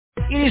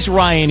It is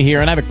Ryan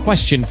here, and I have a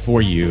question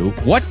for you.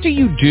 What do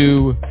you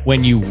do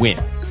when you win?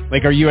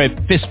 Like, are you a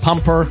fist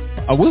pumper,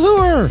 a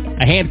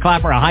woohooer, a hand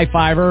clapper, a high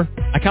fiver?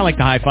 I kind of like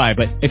the high five,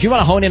 but if you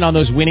want to hone in on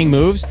those winning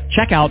moves,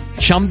 check out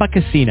Chumba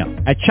Casino.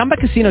 At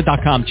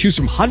ChumbaCasino.com, choose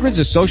from hundreds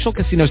of social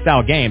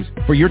casino-style games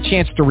for your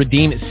chance to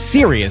redeem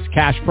serious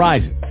cash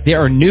prizes.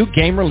 There are new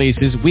game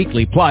releases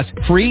weekly, plus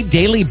free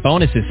daily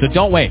bonuses. So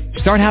don't wait.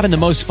 Start having the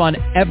most fun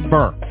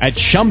ever at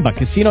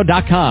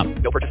ChumbaCasino.com.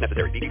 No purchase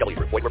necessary. VGW.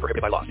 Void where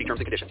prohibited by law. See terms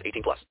and conditions.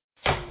 18 plus.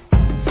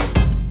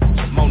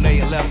 Monet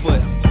and left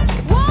foot.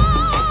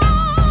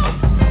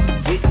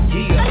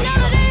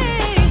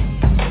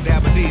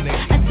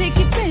 I take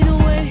your pain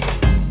away.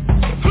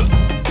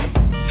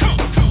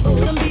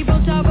 Some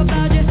people talk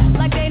about you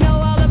like they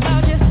know all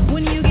about you.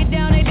 When you get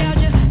down, they doubt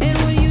you.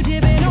 And when you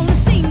dip it on the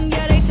scene,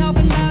 yeah, they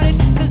talking about it.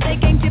 Cause they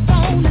can't tip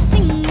on the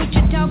scene. What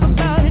you talk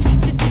about it,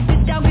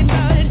 talking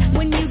about it.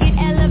 When you get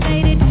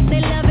elevated, they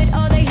love it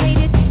or they hate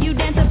it. You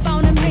dance up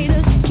on them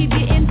haters. Keep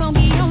getting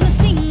funky on the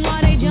scene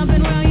while they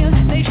jumping around you.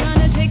 They trying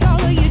to take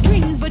all of your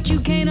dreams, but you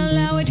can't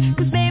allow it.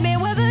 Cause baby,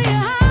 whether you're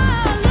high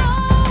or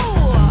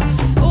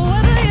low, or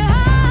whether you're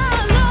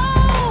high or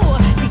low,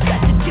 you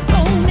got to tip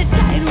on the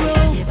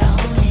tightrope.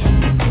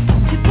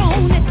 Tip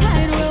on the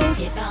tightrope.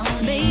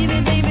 Baby,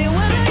 baby,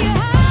 whether you're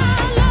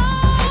high or low,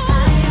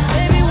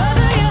 baby,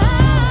 whether you're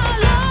high or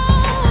low,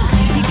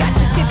 you got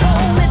to tip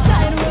on the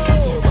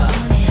tightrope.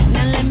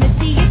 Now let me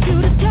see you do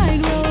the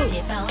tightrope.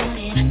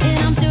 And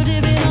I'm still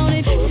dipping on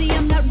it. See,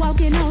 I'm not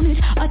walking on it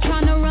or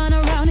trying to run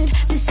around it.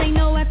 This ain't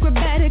no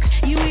acrobatics.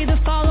 You either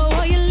follow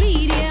or you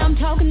lead. Yeah, I'm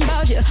talking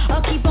about you.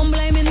 I'll keep on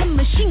blaming the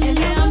machine.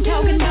 Yeah, I'm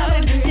talking about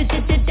it.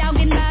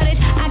 Talking about it.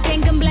 I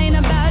can't complain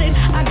about it.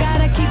 I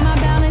gotta keep my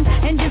balance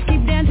and just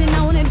keep dancing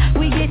on it.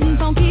 We getting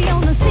funky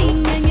on the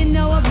scene and you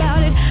know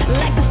about it.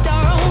 Like the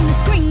star on the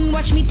screen.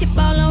 Watch me tip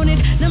all on it.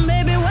 Now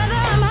baby, whether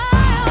I'm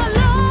high or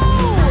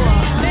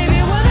low,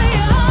 baby, whether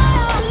you're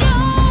high or low,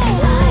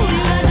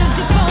 you got to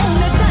tip on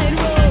the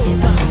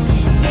tightrope.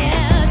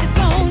 Yeah, tip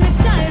on the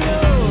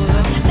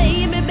tightrope.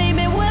 Baby,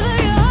 baby, whether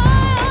you're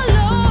high or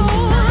low,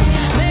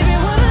 baby,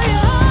 whether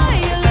you're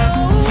high or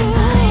low,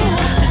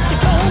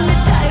 tip on the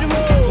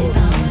tightrope.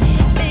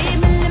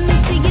 Baby, let me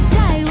see your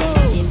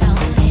tightrope.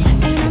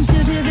 And I'm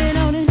still dipping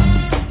on it.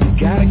 You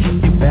gotta keep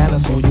your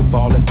balance or you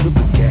fall into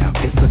the gap.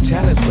 It's a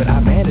challenge, but I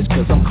manage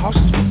cause I'm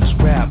cautious with the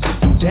scrap.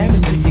 Do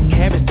damage to your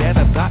cabbage that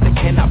a doctor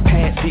cannot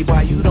patch. See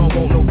why you don't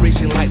want no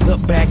reaching like the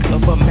back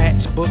of a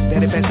matchbook.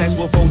 That if sex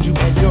will fold you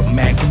and your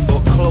max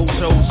book. Close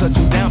shows shut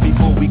you down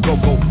before we go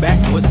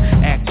backwards.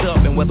 Act up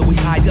and whether we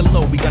high or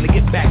low, we gonna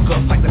get back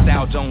up like the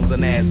Dow Jones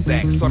and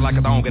NASDAQ. Sort of like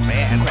a dog in the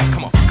ass crack.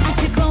 Come on. I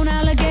tip on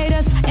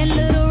alligators and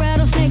little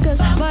rattlesnakers,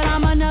 but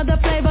I'm another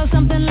flavor,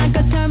 something like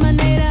a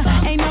Terminator.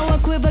 Ain't no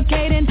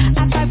equivocating.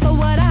 I fight for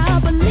what I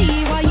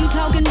believe. Why you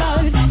talking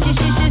about it?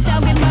 Just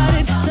talking about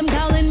it. Some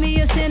calling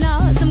me a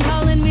sinner, some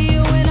calling me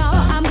a winner.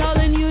 I'm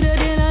calling you to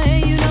dinner,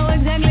 and you know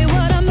exactly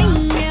what I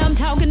mean. Yeah, I'm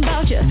talking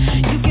about you.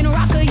 You can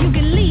rock or you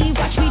can leave.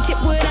 Watch me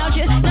tip without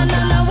you. No,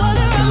 no, no.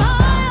 Whether I'm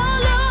high or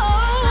low,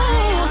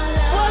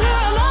 whether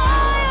I'm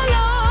high or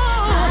low,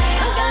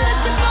 I gotta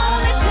tip on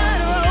the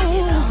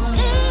tightrope.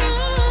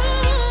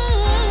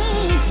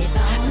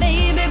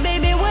 Baby,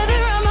 baby,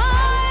 whether I'm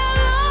high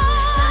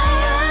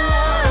or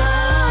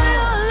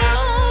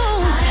low,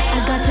 I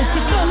got to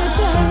tip on the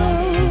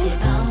tightrope.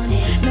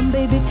 Now,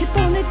 baby, tip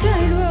on the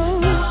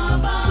tightrope.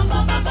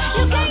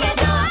 You can't get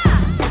too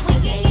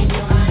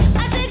high.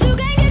 I said you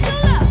can't get too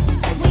low.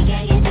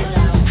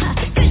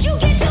 Cause you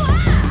get too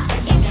high.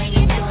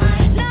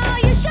 No,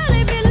 you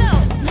surely be low.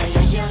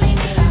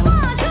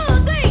 1,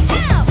 2, 3,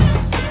 down.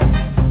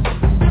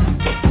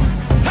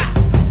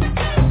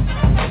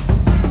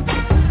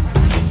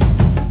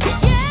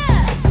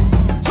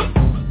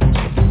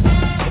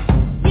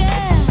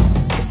 Yeah.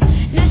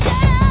 Now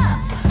shut up.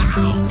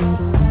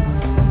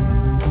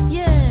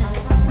 Yeah.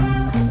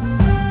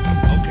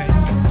 Okay.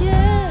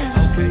 Yeah.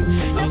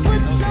 Let's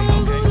put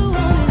some voodoo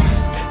on it.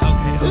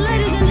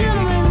 Ladies and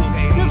gentlemen,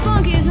 the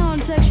funkiest horn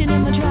section in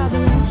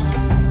Metropolis.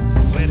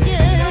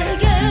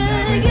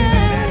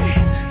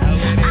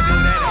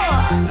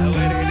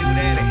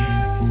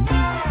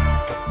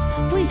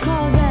 We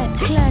call that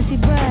classy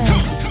brag.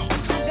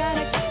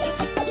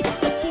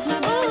 Keep my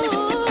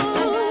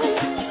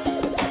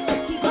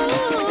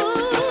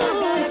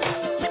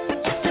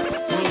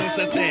Well, it's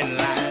a thin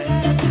line.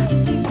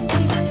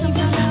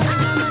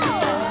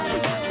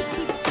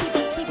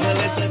 Well,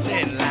 it's a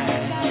thin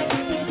line.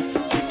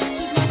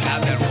 Now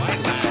that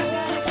white line.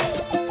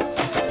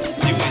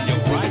 You in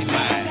your right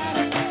mind.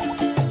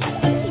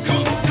 Come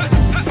on.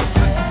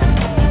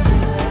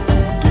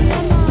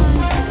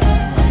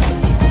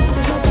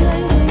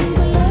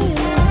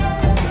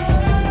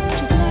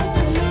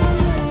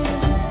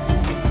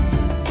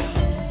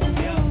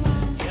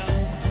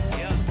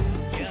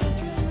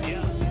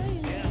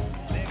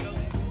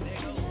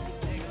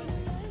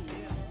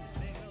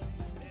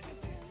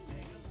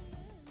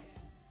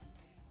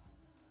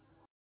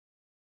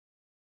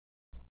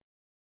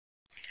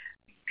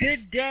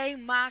 Good day,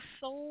 my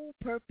soul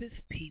purpose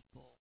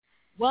people.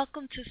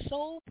 Welcome to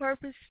Soul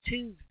Purpose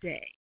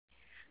Tuesday.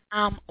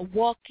 I'm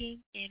walking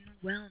in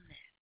wellness.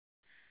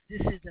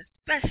 This is a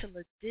special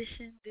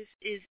edition. This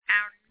is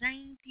our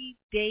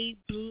 90-day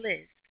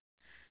Blitz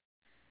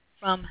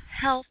from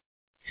Health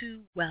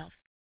to Wealth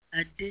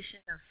edition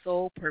of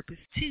Soul Purpose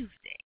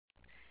Tuesday.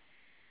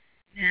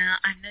 Now,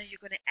 I know you're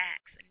going to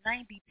ask, a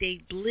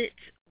 90-day Blitz,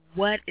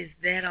 what is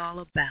that all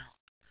about?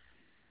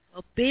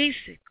 Well,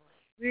 basically,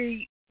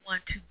 we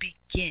want to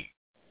begin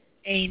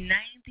a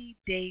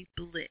 90-day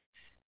Blitz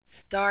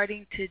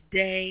starting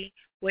today,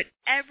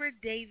 whatever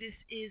day this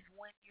is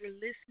when you're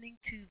listening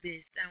to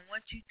this. I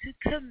want you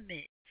to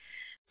commit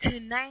to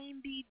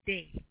 90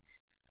 days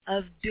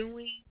of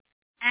doing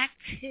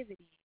activities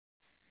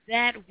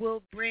that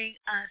will bring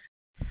us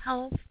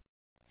health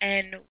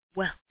and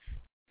wealth.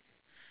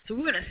 So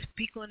we're going to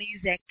speak on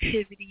these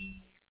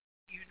activities,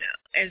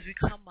 as we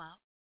come up.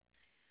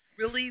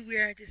 Really,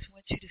 where I just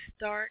want you to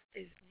start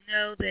is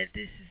know that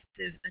this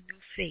is a new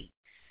phase,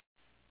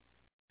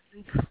 a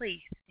new place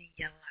in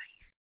your life.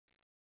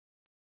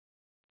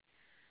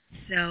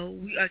 So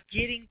we are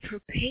getting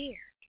prepared.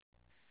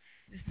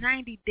 This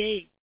 90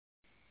 days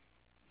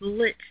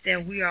Blitz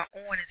that we are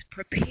on is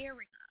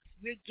preparing us.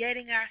 We're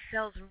getting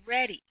ourselves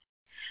ready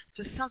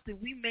for something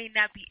we may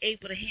not be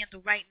able to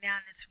handle right now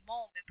in this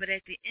moment, but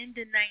at the end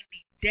of 90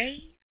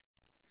 days,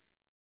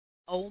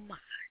 oh my.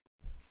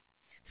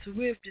 So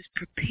we're just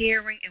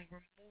preparing and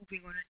we're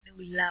moving on a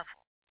new level.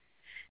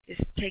 It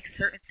takes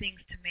certain things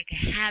to make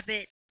a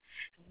habit,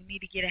 and we need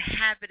to get a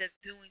habit of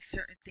doing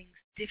certain things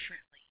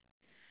differently.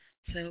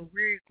 So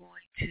we're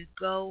going to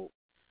go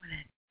on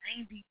a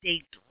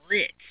 90-day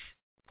Blitz,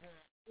 going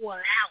all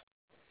out.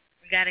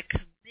 We got to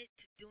commit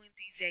to doing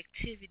these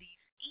activities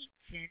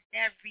each and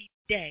every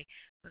day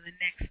for the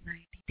next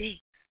 90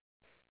 days.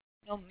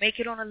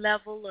 Make it on a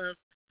level of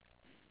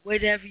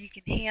whatever you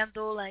can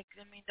handle.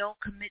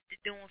 Don't commit to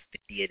doing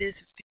 50 of this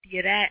or 50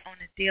 of that on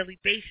a daily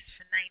basis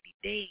for 90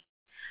 days.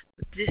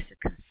 But just a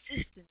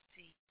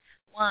consistency,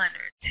 1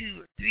 or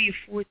 2 or 3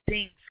 or 4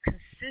 things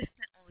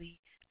consistently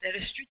that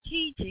are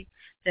strategic,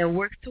 that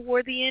works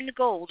toward the end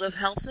goal of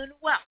health and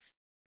wealth.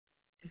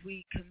 If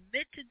we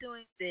commit to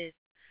doing this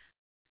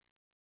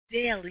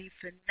daily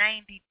for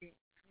 90 days,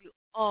 we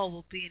all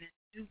will be in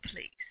a new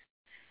place.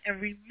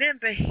 And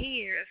remember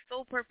here at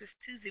Soul Purpose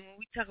Tuesday, when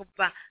we talk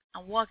about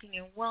I'm walking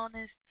in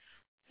wellness,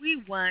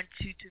 we want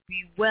you to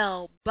be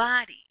well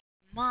body,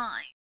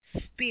 mind,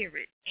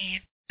 spirit,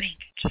 and bank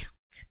account.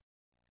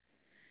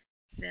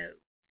 So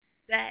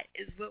that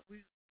is what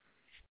we're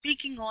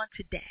speaking on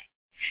today.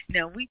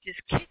 Now, we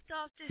just kicked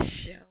off this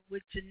show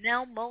with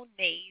Janelle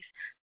Monáe's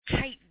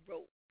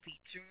Tightrope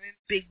featuring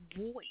Big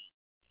Boy.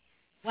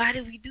 Why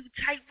did we do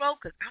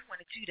Tightrope? Because I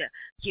wanted you to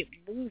get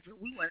moving.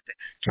 We wanted to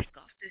kick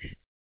off this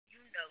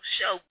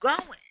show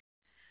going.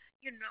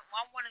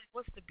 I wanted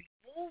us to be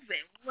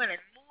moving. We want to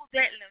move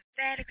that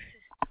lymphatic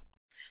system.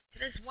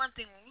 So that's one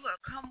thing. When we're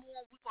going to come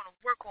on, we're going to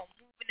work on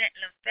moving that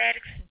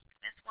lymphatic system.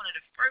 That's one of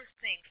the first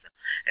things. So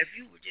if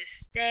you were just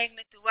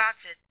stagnant throughout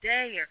your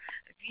day, or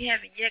if you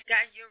haven't yet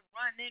got your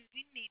run in,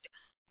 we need to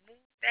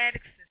move that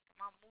system.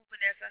 I'm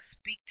moving as I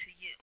speak to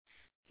you.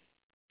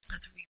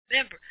 Because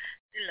remember,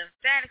 the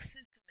lymphatic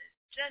system is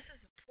just as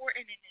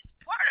important and it's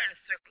part of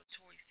the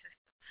circulatory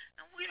system.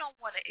 And we don't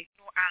want to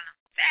ignore our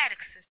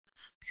lymphatic system,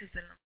 because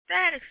the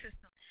lymphatic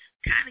system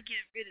kind of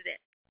gets rid of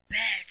that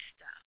bad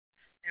stuff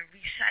and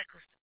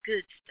recycles the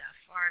good stuff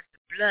as far as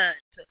the blood.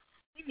 So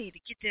we need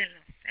to get that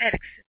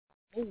lymphatic system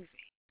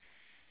moving.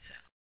 So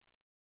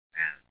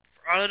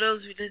for all of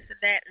those who listened to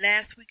that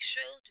last week's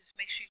show, just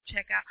make sure you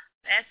check out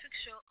last week's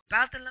show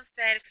about the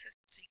lymphatic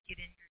system so you get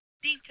in your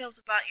details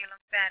about your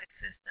lymphatic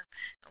system.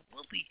 And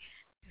we'll be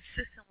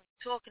consistently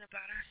talking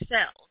about our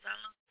cells, our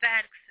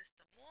lymphatic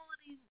system. All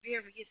of these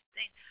various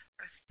things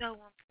are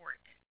so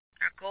important.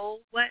 Our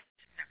goal, what?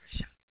 To never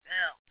shall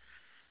fail.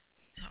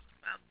 Talking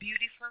about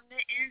beauty from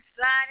the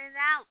inside and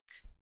out.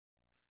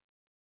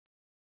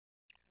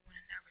 We want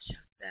to never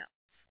shall fail.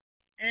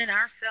 And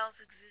our cells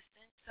exist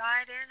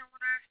inside and on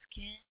our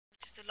skin,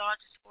 which is the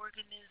largest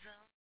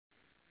organism.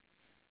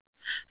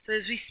 So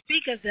as we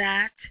speak of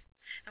that,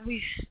 and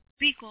we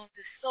speak on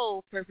the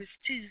Soul Purpose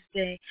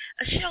Tuesday,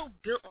 a show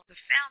built on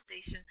the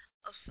foundation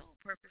of Soul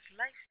Purpose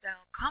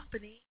Lifestyle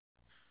Company,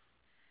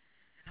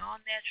 an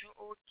all-natural,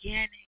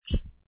 organic,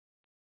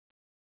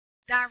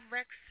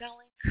 direct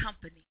selling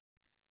company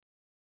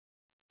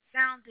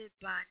founded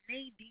by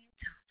Nadine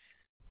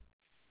Thompson.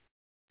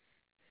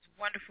 This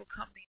wonderful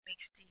company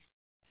makes these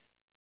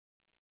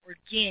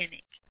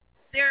organic,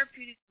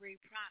 therapeutic grade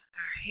products.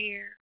 Our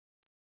hair,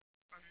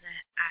 from the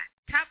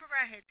top of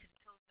our head to the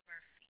toes of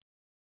our feet,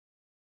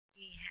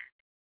 we have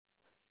it.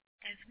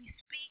 As we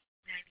speak,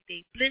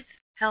 90-day Blitz,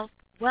 health,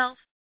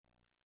 wealth,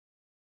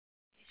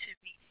 you should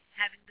be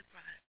having the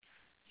product.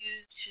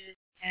 You should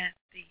have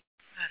the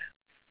product.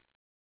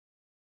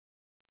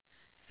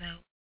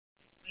 So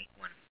we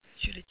want to make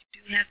sure that you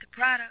do have the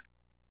product.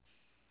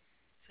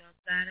 So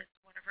that is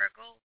one of our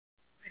goals.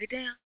 Write it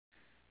down.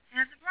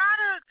 Have the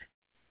product.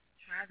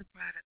 Try the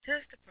product.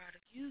 Test the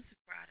product. Use the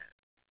product.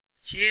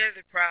 Share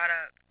the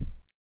product.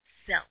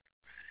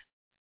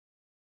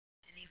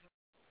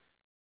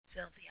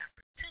 yourself the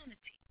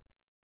opportunity.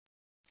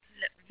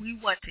 We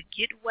want to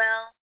get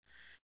well,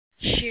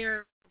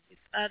 share with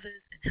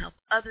others, and help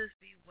others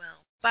be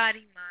well.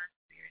 Body, mind,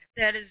 spirit.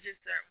 That is just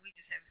we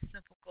just have a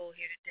simple goal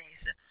here today.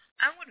 So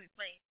I'm going to be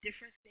playing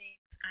different things.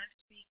 I'm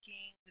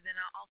speaking, but then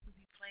I'll also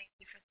be playing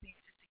different things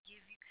just to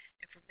give you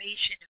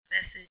information and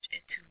message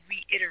and to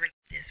reiterate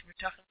this. We're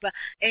talking about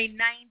a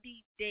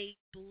 90-day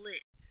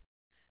blitz,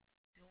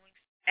 doing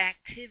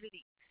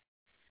activities.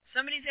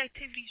 Some of these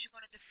activities you're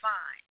going to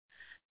define.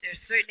 There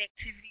are certain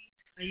activities,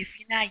 but if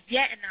you're not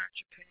yet an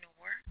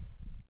entrepreneur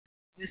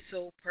with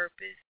sole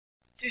purpose,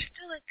 there's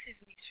still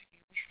activities for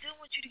you. We still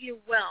want you to get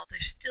well.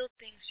 There's still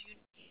things you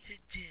need to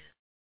do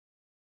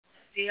on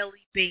a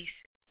daily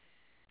basis,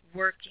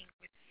 working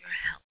with your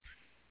health.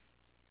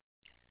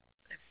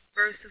 But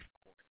first, of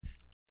course,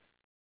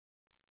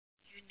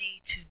 you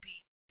need to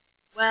be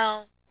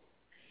well.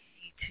 You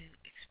need to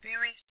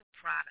experience the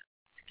product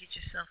to get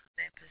yourself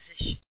in that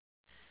position.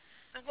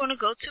 I'm going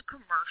to go to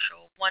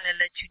commercial. I want to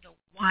let you know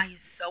why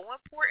it's so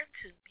important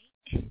to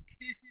me.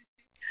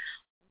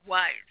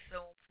 Why it's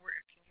so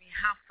important to me.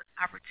 How much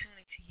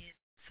opportunity is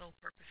Sole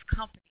Purpose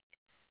Company.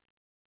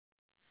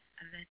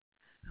 And then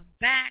come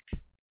back.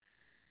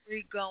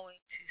 We're going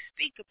to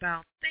speak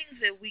about things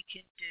that we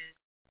can do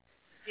on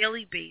a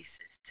daily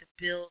basis to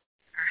build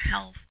our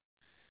health.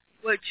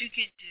 What you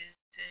can do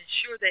to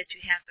ensure that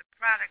you have the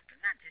product, but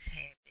not just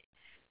have it,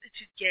 that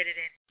you get it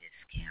at a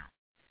discount.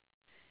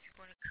 You're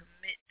going to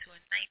commit to a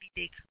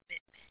 90-day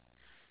commitment,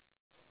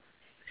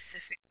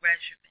 specific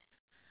regimen.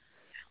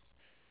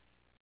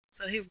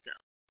 So here we go.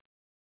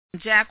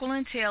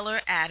 Jacqueline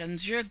Taylor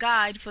Adams, your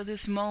guide for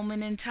this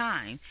moment in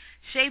time,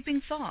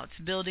 shaping thoughts,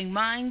 building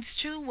minds,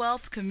 true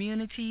wealth,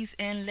 communities,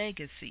 and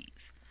legacies.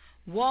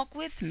 Walk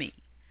with me.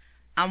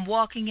 I'm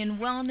walking in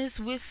wellness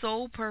with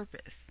sole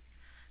purpose.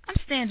 I'm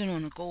standing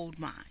on a gold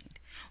mine,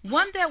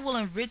 one that will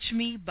enrich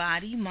me,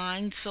 body,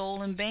 mind,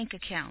 soul, and bank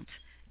accounts,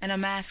 and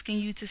I'm asking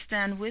you to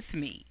stand with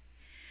me.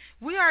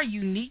 We are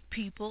unique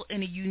people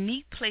in a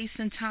unique place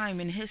and time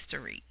in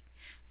history.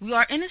 We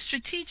are in a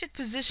strategic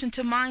position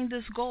to mine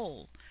this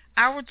goal.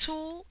 Our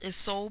tool is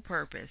Sole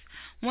Purpose,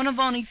 one of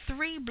only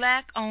 3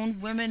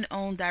 black-owned,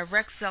 women-owned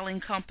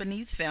direct-selling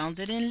companies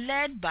founded and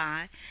led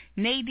by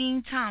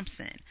Nadine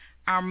Thompson,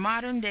 our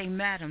modern-day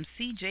Madam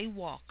C.J.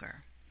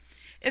 Walker.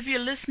 If you're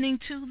listening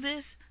to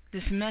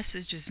this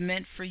message is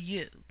meant for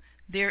you.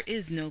 There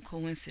is no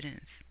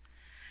coincidence.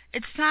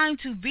 It's time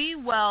to be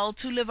well,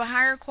 to live a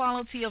higher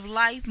quality of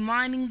life,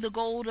 mining the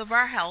gold of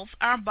our health,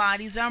 our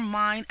bodies, our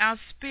mind, our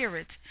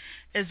spirits,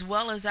 as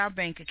well as our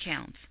bank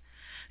accounts.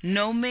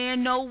 No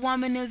man, no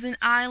woman is an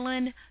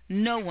island.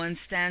 No one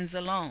stands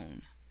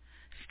alone.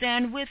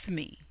 Stand with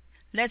me.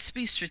 Let's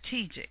be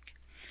strategic.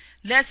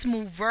 Let's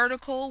move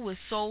vertical with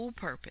sole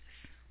purpose.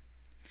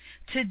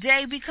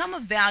 Today, become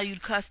a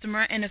valued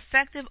customer, an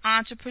effective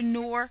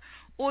entrepreneur,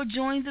 or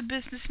join the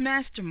business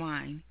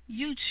mastermind.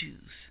 You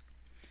choose.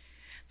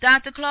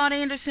 Dr. Claude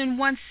Anderson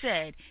once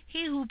said,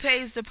 "He who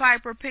pays the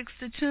piper picks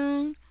the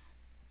tune."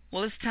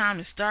 Well, it's time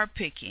to start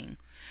picking,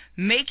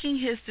 making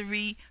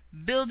history,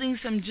 building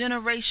some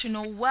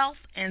generational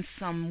wealth and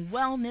some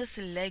wellness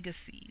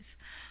legacies.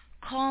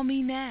 Call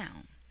me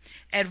now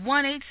at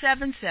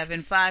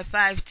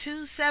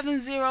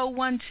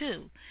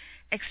 1-877-552-7012,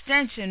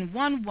 extension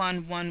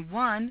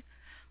 1111,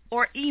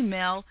 or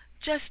email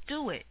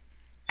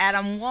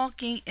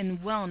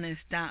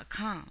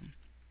justdoit@I'mWalkingInWellness.com.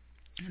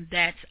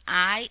 That's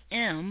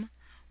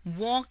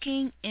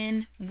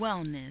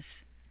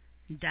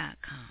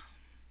I'mWalkingInWellness.com.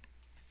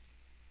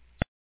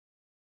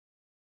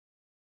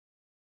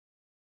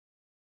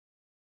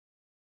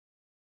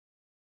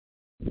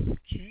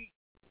 Okay.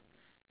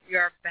 We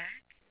are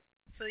back.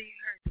 So you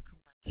heard the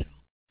commercial.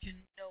 You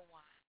know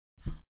why.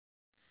 You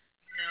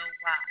know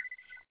why.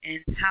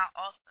 And how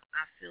awesome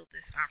I feel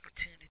this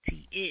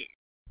opportunity is.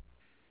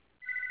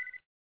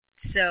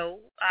 So,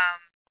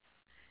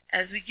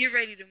 as we get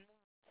ready to move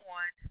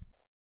on,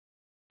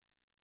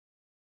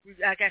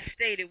 like I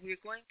stated, we're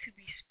going to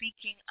be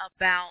speaking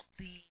about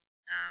the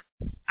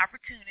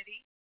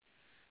opportunity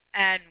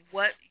and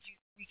what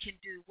we can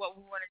do, what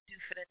we want to do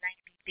for the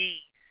 90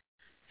 days.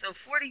 So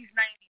for these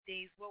 90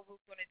 days, what we're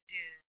going to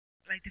do,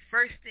 like the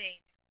first thing,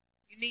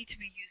 you need to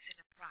be using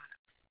the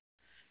products.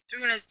 So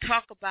we're going to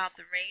talk about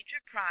the range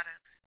of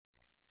products,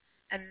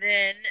 and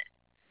then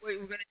what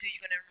we're going to do,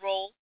 you're going to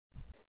enroll.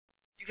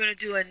 You're going to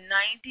do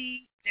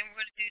then we're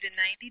going to do the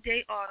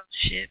 90-day auto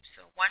ship.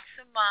 So once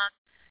a month,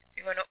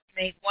 you're going to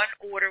make one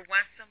order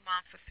once a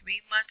month for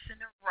 3 months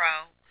in a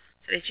row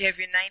so that you have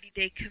your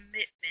 90-day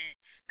commitment.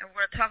 And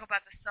we're going to talk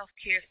about the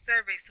self-care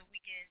survey so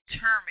we can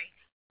determine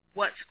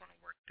what's going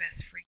to work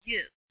best for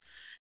you.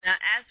 Now,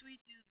 as we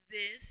do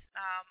this,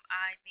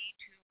 I need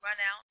to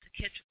run out to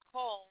catch a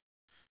call.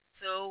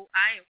 So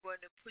I am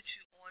going to put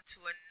you on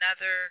to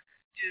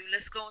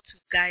let's go into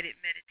guided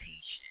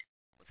meditation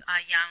with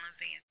Ayanna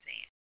Van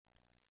Zandt.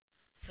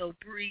 So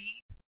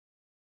breathe.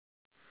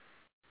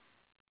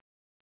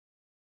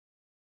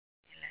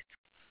 And let's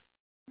go.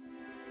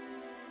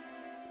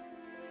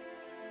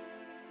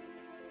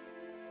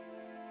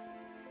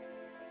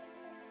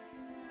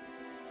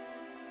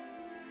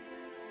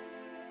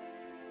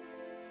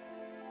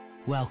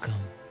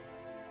 Welcome.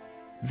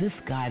 This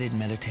guided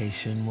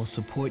meditation will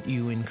support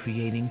you in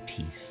creating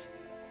peace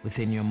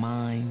within your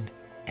mind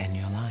and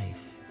your life.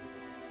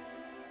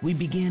 We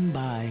begin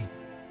by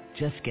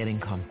just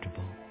getting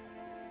comfortable.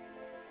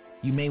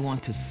 You may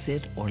want to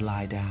sit or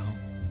lie down.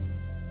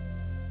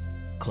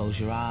 Close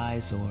your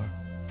eyes or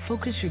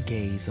focus your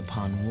gaze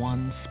upon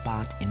one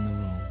spot in the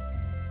room.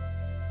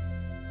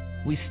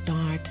 We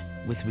start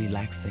with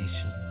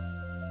relaxation.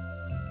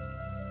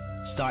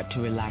 Start to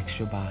relax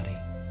your body,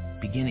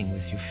 beginning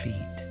with your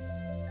feet.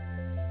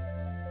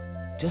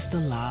 Just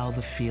allow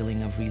the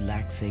feeling of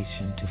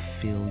relaxation to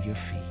fill your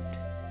feet.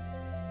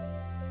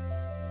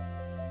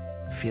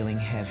 Feeling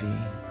heavy,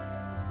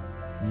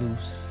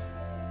 loose,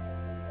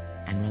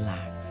 and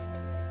relaxed.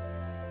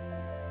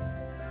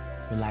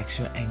 Relax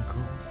your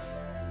ankles,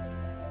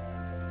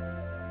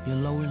 your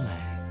lower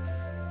legs,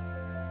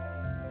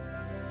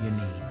 your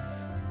knees.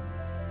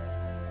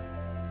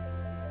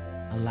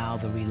 Allow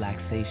the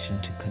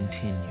relaxation to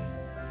continue.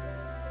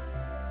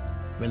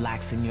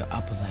 Relaxing your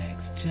upper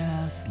legs,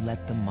 just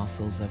let the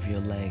muscles of your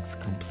legs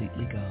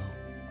completely go.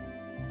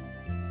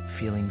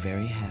 Feeling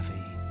very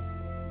heavy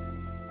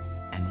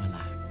and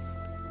relaxed.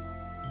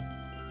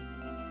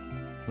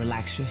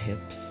 Relax your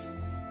hips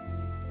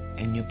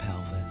and your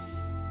pelvis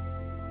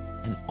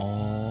and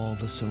all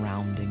the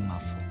surrounding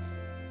muscles.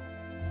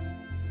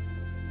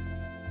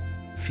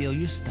 Feel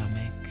your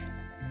stomach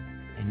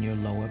and your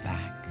lower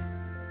back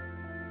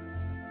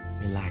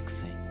relaxing.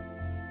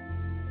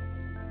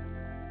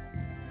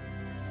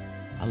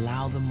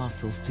 Allow the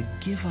muscles to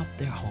give up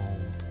their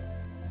hold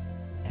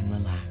and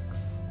relax.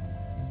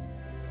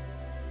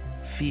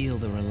 Feel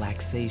the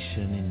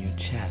relaxation in your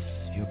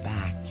chest, your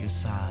back, your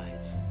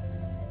sides.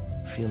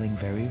 Feeling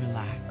very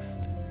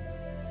relaxed,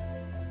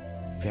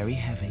 very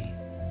heavy,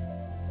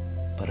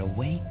 but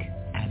awake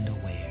and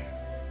aware.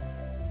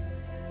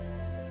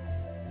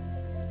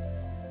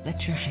 Let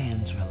your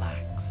hands relax.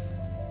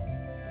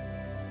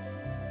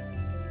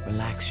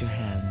 Relax your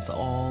hands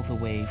all the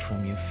way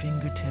from your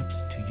fingertips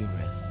to your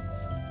wrists.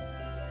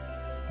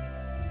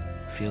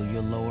 Feel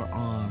your lower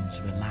arms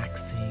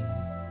relaxing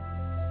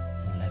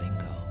and letting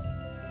go.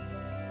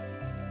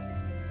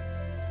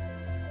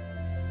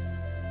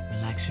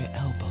 Relax your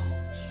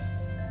elbows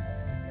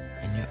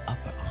and your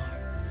upper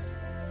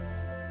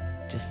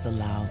arms. Just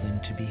allow them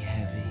to be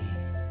heavy,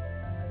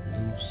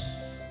 loose,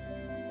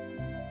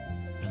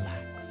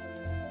 relaxed.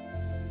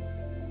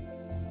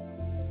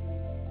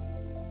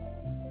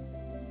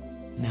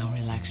 Now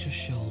relax your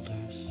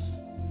shoulders.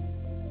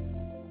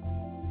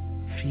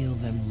 Feel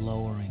them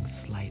lowering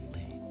slightly.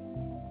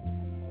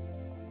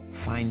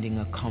 Finding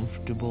a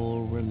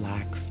comfortable,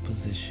 relaxed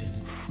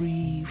position,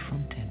 free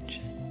from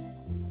tension.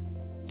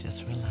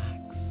 Just relax.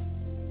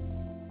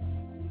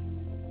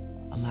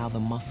 Allow the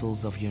muscles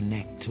of your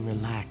neck to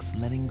relax,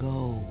 letting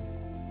go.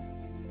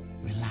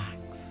 Relax.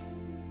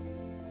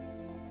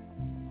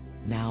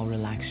 Now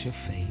relax your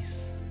face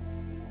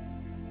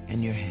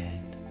and your head.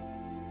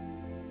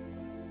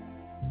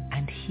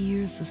 And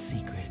here's the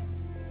secret.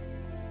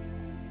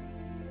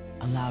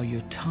 Allow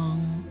your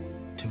tongue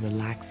to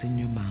relax in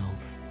your mouth,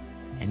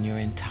 and your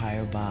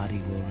entire body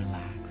will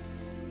relax.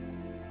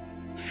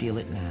 Feel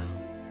it now.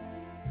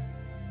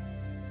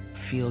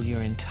 Feel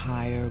your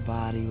entire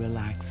body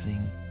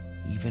relaxing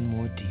even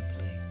more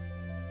deeply.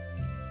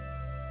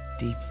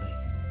 Deeply.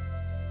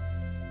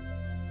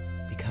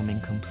 Becoming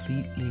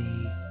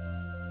completely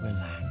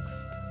relaxed.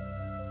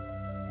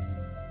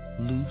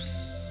 Loose.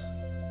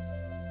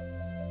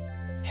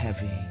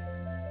 Heavy.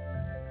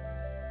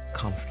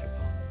 Comfortable.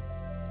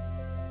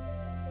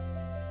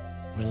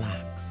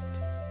 Relaxed.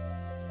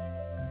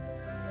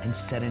 And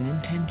set an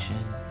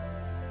intention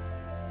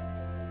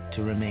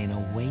to remain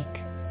awake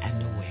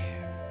and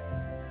aware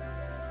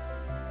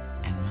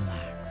and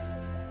relaxed.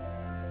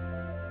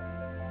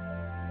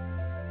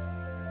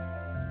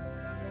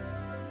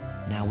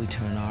 Now we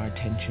turn our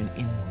attention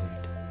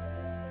inward,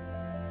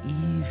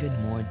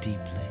 even more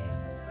deeply,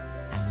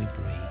 and we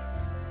breathe.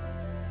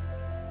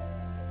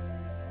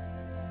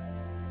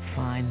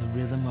 Find the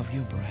rhythm of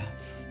your breath.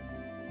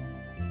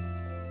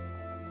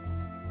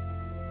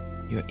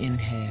 Your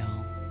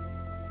inhale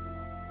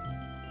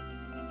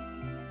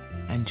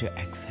and your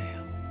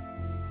exhale.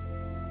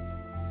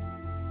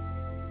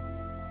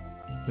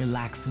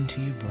 Relax into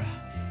your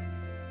breath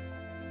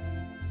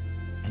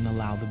and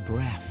allow the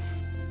breath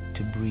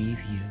to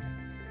breathe you.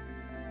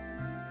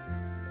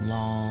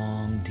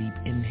 Long, deep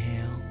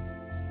inhale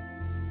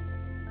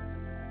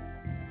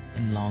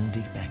and long,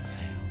 deep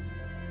exhale.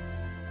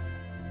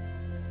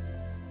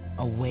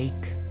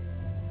 Awake,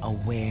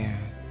 aware,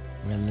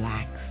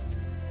 relaxed,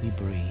 we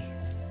breathe.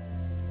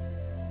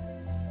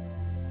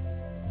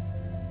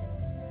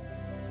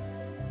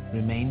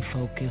 Remain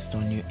focused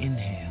on your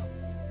inhale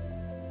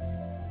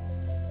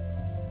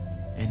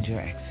and your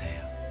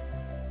exhale.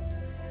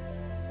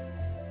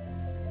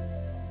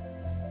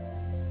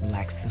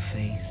 Relax the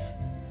face,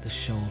 the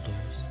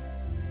shoulders,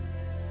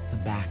 the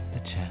back, the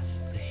chest,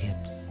 the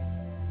hips,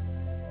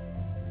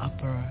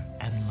 upper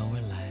and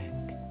lower leg.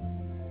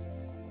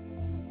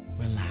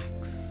 Relax.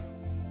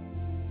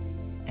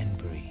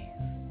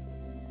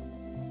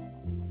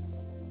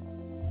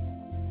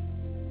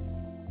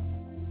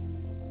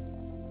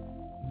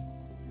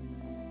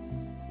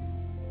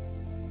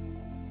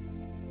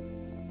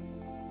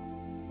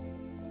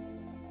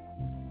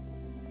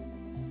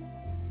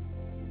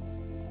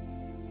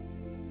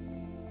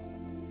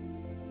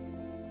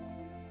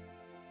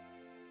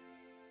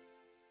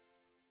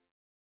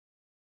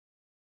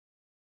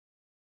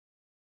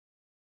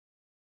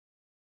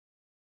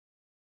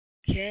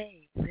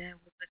 Okay, that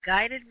was a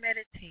guided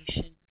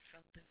meditation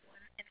from the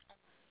one and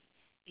only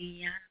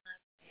Iana.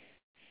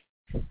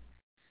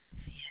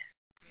 Yeah,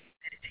 great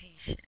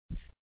meditation.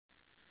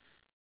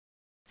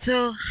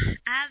 So,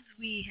 as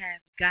we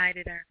have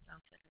guided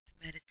ourselves in this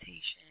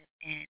meditation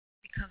and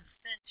become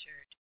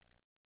centered,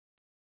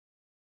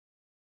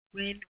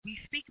 when we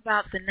speak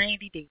about the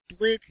 90-day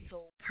Blitz,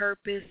 Soul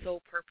Purpose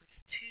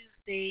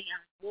Tuesday,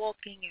 I'm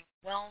walking in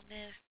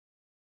wellness.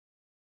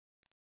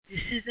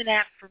 This is an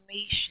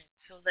affirmation,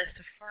 so let's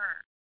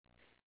affirm.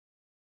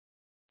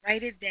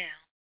 Write it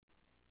down,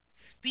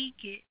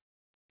 speak it,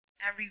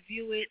 and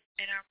review it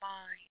in our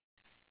mind.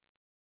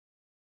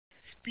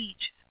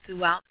 Speech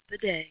throughout the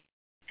day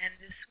and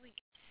this week.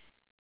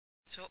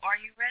 So are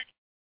you ready?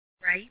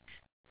 Right?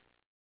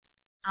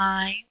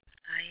 I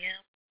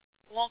am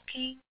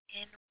walking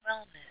in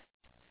wellness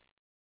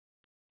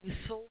with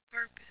soul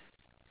purpose.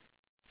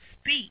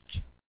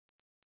 Speak.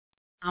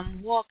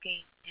 I'm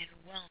walking in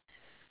wellness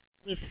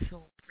with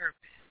soul purpose.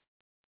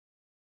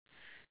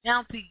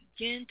 Now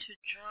begin to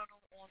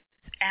journal on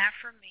this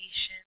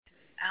affirmation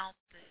throughout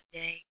the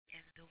day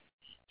and the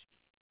week.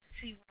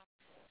 See what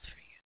unfolds for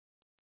you.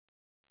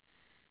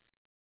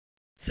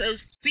 So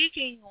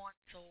speaking on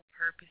soul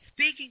purpose,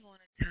 speaking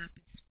on a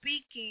topic,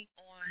 speaking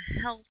on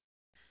health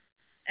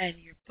and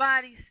your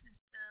body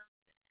system,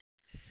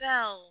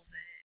 cells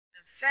and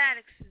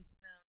lymphatic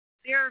system,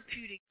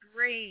 therapeutic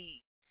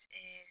grades,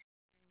 and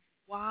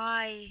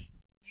why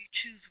you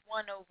choose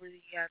one over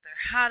the other,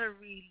 how to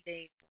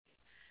relabel,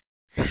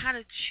 how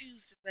to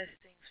choose the best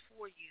things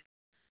for you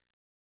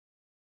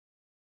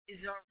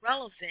is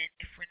irrelevant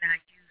if we're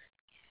not using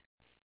it.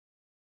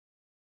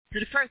 So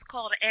the first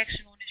call to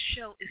action on this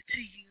show is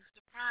to use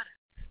the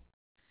products.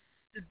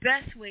 The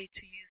best way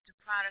to use the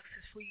products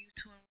is for you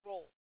to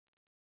enroll.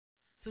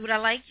 So what I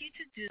like you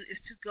to do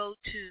is to go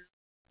to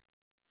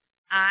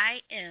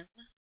I am,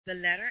 the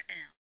letter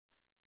M,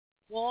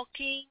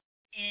 walking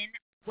in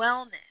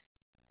wellness.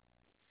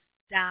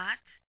 Dot.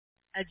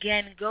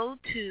 Again, go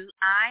to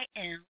I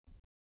am,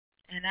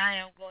 and I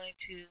am going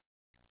to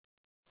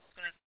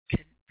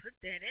put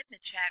that in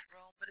the chat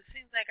room, but it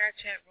seems like our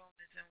chat room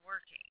isn't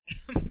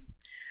working.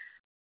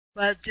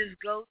 But just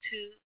go to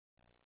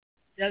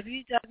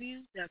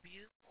www,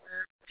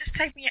 or just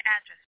type in your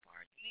address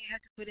bar. You don't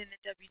have to put in the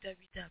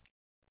www.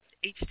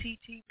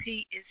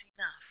 HTTP is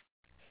enough.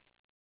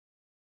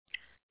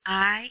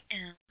 I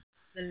am,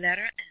 the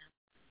letter M,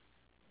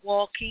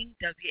 walking,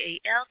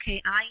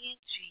 WALKING,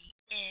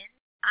 IN,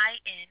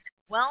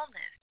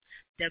 wellness,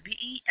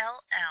 WELLNESS,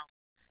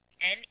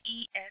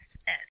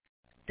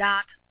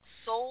 dot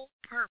soul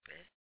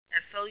purpose,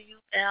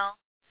 SOULPURPOSE,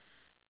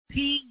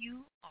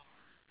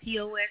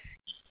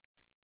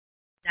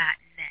 dot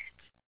net.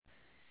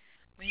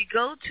 When you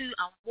go to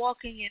I'm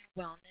walking in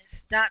wellness,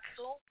 dot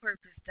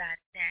soulpurpose, dot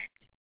net,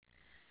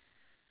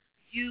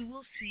 you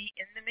will see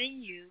in the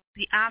menu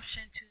the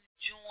option to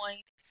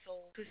join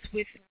Soul Purpose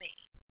with me.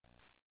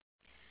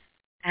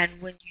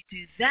 And when you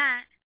do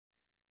that,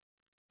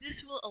 this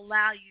will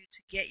allow you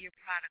to get your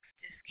products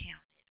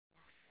discounted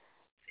or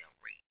wholesale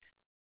rate.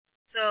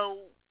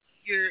 So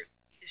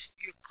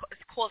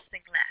it's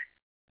costing less.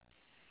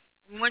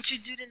 Once you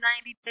do the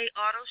 90-day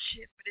auto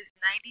ship for this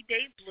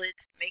 90-day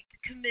Blitz, make the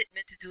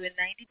commitment to do a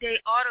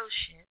 90-day auto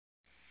ship,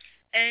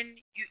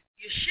 and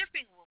your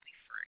shipping will be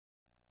free.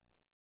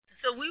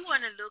 So we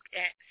want to look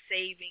at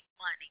saving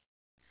money.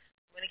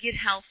 We want to get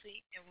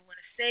healthy, and we want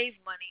to save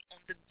money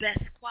on the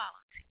best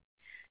quality.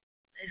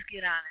 Let's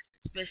get honest,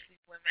 especially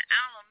women. I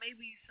don't know,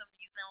 maybe some of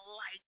you don't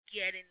like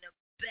getting the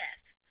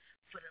best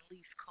for the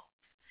least cost.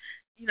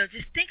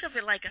 Just think of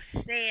it like a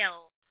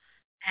sale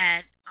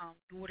at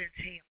Gordon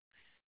Taylor's.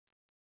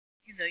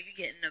 You're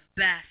getting the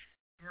best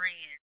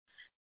brand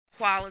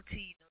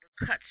quality. The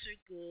cuts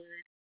are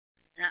good,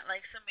 not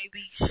like some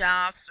maybe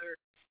shops or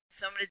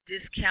some of the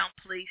discount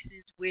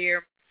places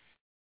where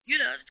the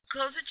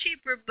clothes are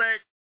cheaper,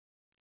 but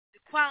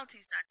the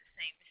quality is not the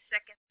same. The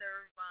second,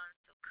 third run,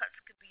 so cuts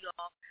could be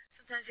off.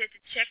 Sometimes you have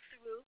to check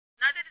through.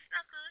 Not that it's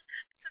not good.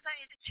 Sometimes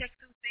you have to check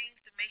through things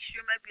to make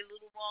sure it might be a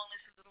little wrong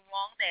this, a little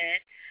wrong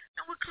that.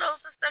 And with clothes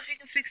and stuff, you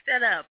can fix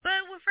that up.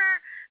 But with our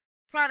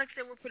products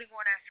that we're putting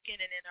on our skin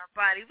and in our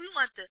body, we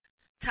want the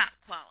top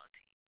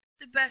quality,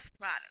 the best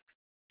products.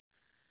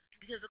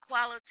 Because the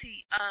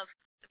quality of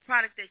the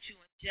product that you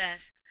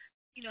ingest,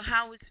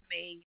 how it's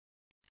made,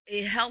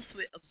 it helps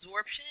with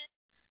absorption.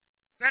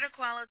 Better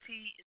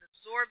quality is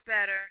absorbed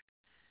better,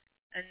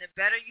 and the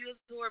better you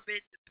absorb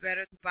it, the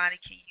better the body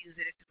can use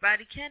it. If the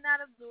body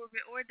cannot absorb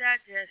it or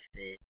digest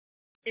it,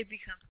 it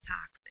becomes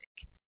toxic.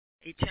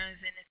 It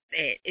turns into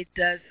fat. It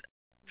does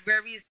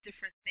various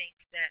different things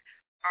that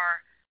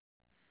are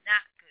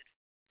not good.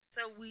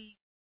 So we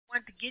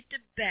want to get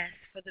the best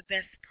for the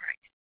best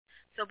price.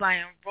 So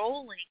by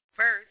enrolling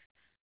first,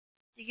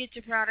 you get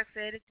your products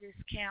at a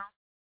discount.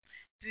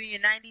 Through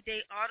your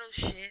 90-day auto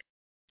ship,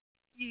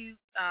 your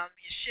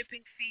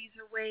shipping fees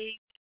are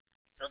waived.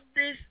 So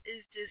this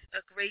is just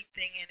a great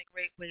thing and a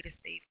great way to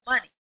save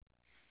money.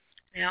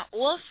 Now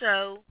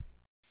also,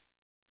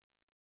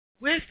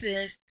 with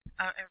this,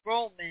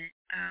 enrollment,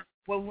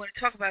 what we want to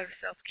talk about is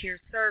self-care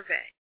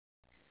survey.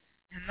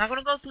 I'm not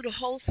going to go through the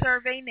whole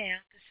survey now.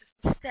 This is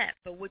the step.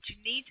 But what you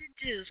need to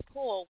do is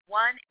call 1-552-7012.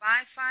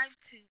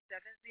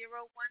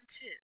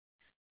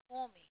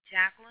 Call me,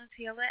 Jacqueline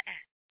Taylor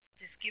at.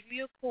 Just give me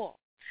a call.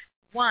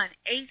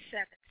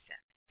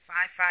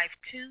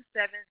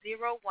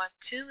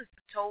 1-877-552-7012 is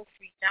the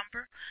toll-free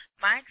number.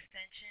 My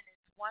extension is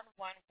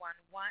 1111.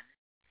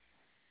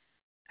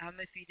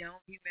 If you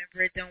don't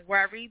remember it, don't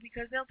worry,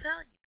 because they'll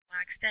tell you my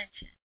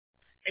extension.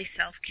 A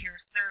self-care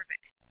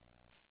survey.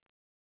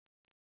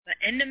 But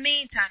in the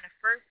meantime, the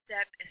first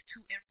step is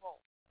to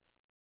enroll.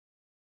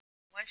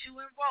 Once you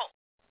enroll,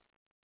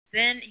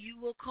 then you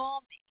will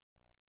call me.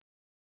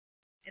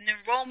 An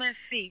enrollment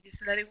fee, just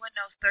to let everyone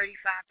know, is $35.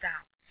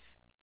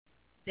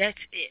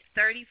 That's it,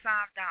 $35.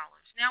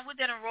 Now, with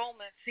that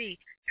enrollment fee,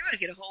 you're going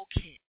to get a whole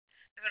kit.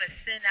 They're going to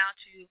send out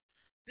you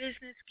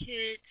business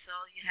kit, so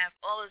you have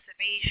all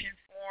information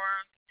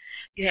forms,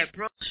 you have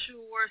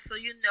brochures, so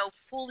you know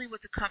fully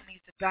what the company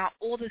is about,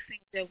 all the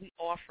things that we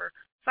offer,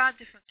 5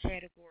 different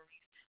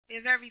categories. We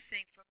have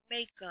everything from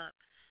makeup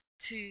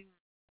to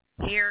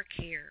hair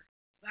care,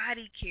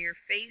 body care,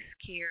 face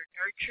care.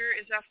 Nurture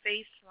is our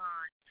face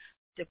line.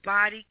 The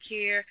body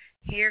care,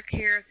 hair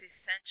care is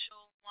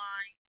essential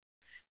line.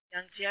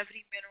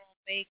 Longevity mineral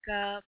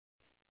makeup.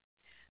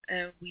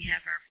 We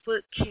have our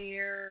foot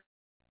care.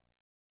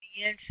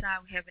 The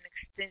inside, we have an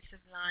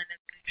extensive line of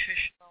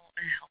nutritional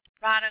and health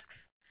products,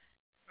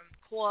 from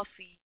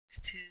coffee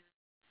to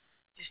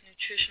just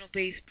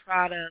nutritional-based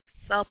products,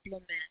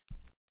 supplements,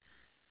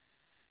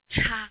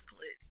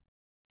 chocolate,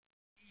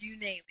 you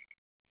name it.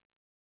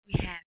 We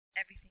have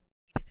everything we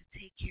need to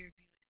take care of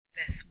you in the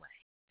best way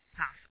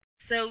possible.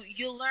 So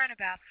you'll learn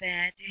about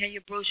that. You have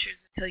your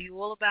brochures that tell you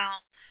all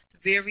about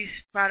the various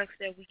products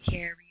that we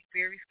carry,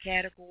 various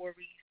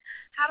categories,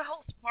 how to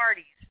host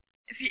parties.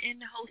 If you're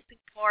into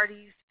hosting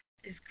parties,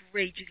 it's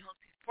great. You can host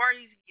these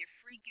parties and get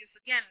free gifts.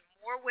 Again,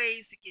 more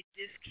ways to get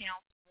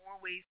discounts, more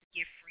ways to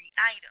get free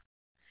items.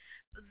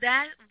 So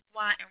that is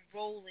why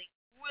enrolling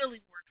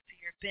really works to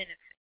your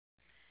benefit.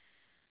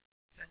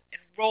 So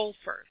enroll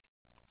first.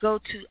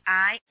 Go to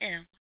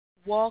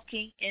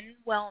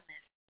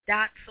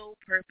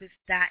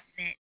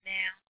imwalkinginwellness.soulpurpose.net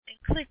now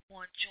and click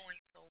on Join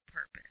Soul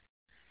Purpose.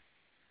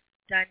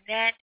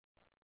 .net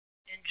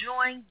and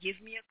join. Give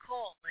me a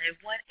call at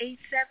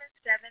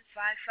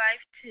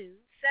 1-877-552-7012,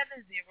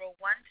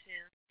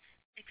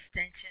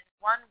 extension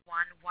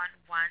 1111.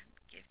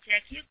 Give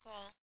Jackie a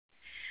call,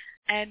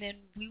 and then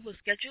we will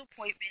schedule an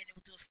appointment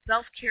and we'll do a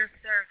self-care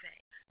survey.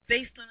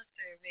 Based on the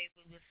survey,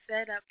 we will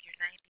set up your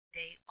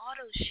 90-day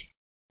auto ship.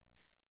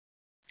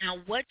 Now,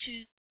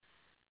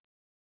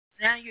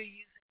 you're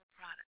using the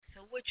product.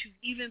 So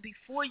even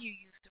before you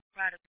use the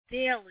product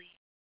daily,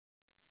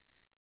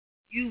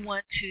 you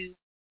want to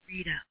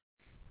read up.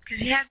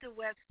 Because you have the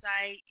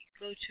website, you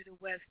go to the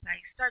website,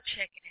 start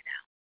checking it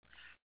out.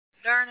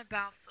 Learn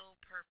about Soul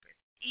Purpose.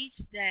 Each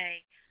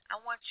day, I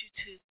want you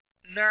to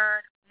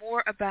learn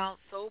more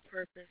about Soul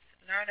Purpose,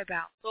 learn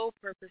about Soul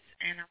Purpose,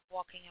 and I'm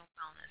Walking in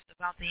Wellness.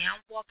 About the I'm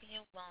Walking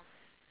in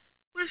Wellness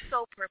with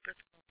Soul Purpose.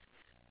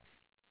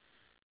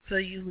 So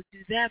you would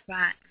do that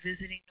by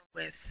visiting the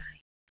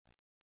website.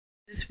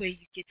 This way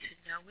you get to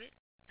know it,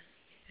 and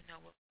you get to know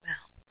it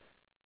well.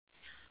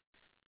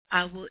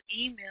 I will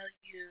email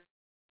you.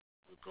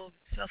 We'll go over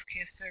the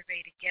self-care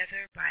survey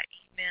together by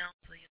email,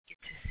 so you'll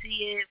get to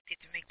see it, get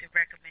to make the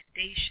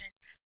recommendation.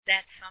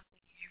 That's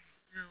something you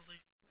really,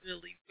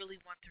 really, really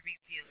want to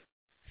review.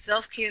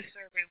 Self-care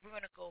survey, we're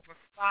going to go over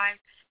 5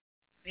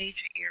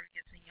 major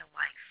areas in your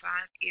life, 5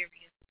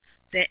 areas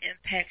that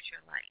impact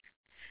your life.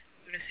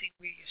 We're going to see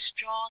where you're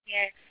strong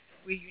at,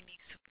 where you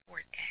need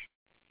support at.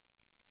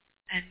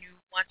 And you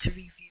want to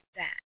review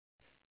that.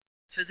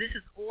 So this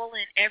is all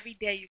in. Every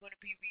day you're going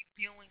to be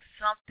reviewing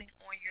something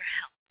on your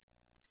health.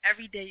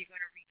 Every day you're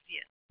going to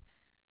review.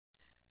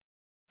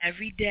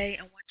 Every day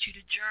I want you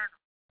to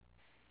journal.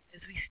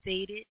 As we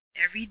stated,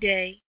 every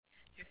day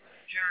you're going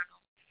to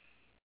journal.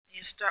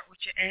 You start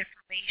with your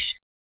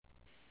affirmation.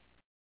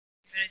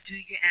 You're going to do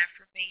your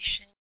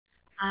affirmation.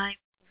 I'm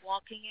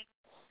walking in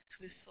wellness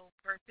with Soul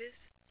Purpose.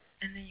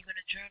 And then you're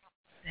going to journal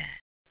that.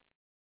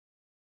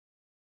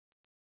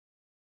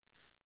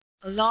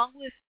 Along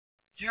with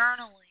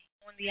journaling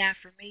on the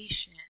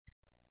affirmation,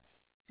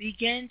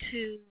 begin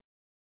to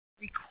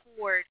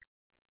record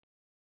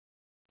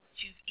what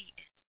you've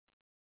eaten.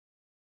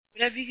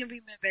 Whatever you can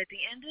remember, at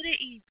the end of the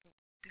evening,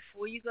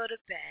 before you go to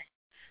bed,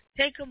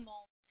 take a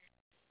moment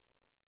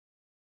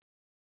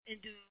and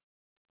do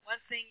one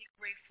thing you're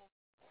grateful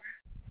for.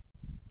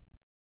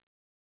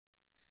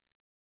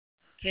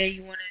 Okay,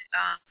 you want to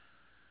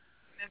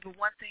remember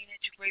one thing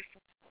that you're grateful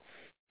for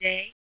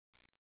today.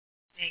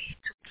 It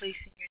took place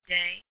in your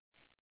day.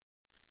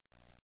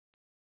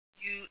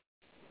 You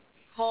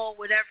call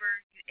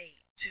whatever you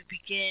ate to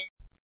begin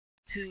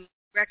to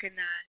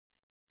recognize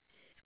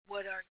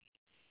what are you.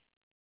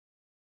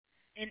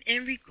 And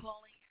in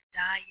recalling your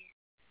diet,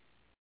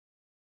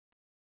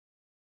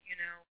 you're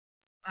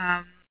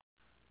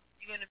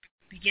going to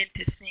begin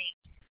to think,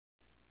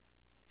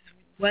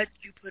 what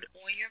you put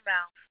on your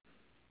mouth,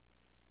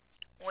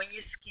 on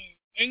your skin,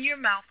 in your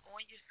mouth,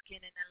 on your skin,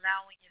 and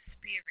allowing your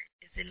spirit,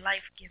 is it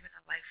life-giving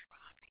or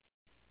life-robbing?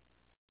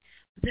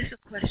 This is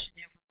a question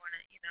that we're going to,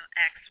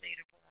 ask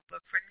later on.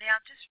 But for now,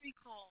 just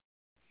recall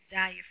your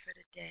diet for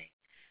the day.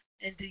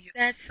 And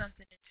that's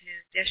something to do.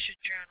 That's your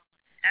journal.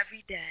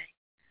 Every day,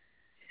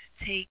 just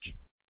take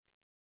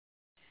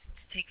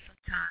some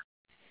time.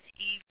 In the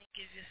evening,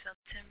 give yourself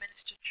 10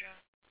 minutes to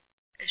journal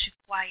as you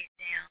quiet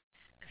down,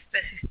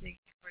 especially things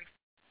you're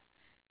grateful for.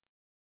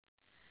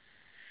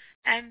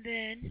 And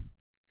then,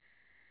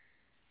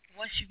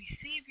 once you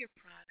receive your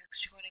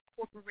products, you're going to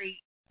incorporate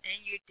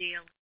in your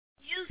daily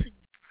using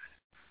the products.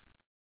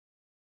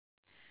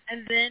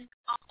 And then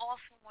I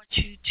also want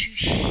you to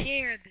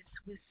share this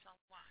with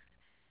someone.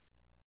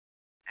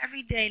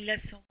 Every day, let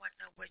someone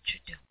know what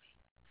you're doing.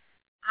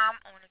 I'm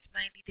on this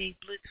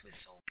 90-day Blitz with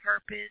Soul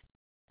Purpose.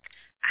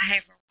 I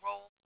have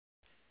enrolled.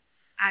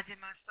 I did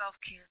my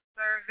self-care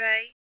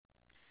survey.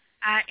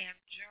 I am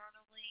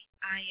journaling.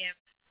 I am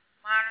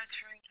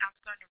monitoring. I'm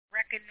starting to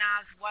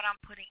recognize what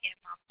I'm putting in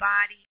my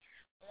body,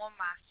 on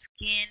my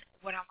skin,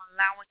 what I'm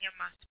allowing in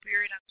my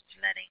spirit. I'm just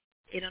letting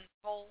it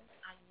unfold.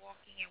 I'm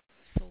walking in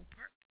soul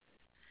purpose.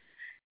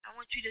 I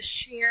want you to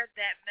share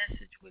that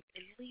message with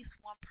at least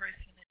one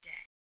person a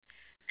day.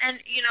 And,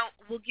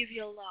 we'll give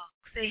you a log.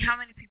 Say how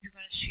many people you're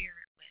going to share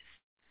it with.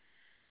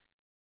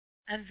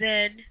 And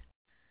then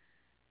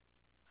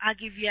I'll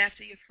give you,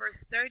 after your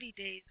first 30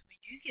 days, when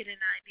you get an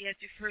idea,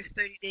 after your first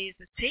 30 days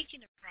of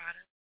taking the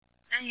product,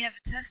 now you have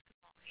a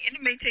testimony. And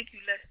it may take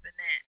you less than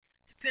that,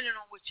 depending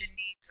on what your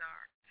needs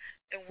are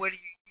and what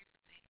are you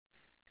using.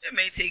 It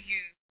may take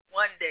you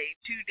 1 day,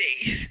 2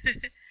 days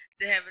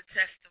to have a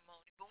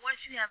testimony. But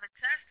once you have a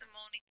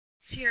testimony,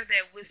 share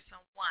that with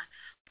someone.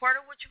 Part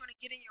of what you're going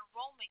to get in your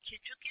enrollment kit,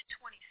 you'll get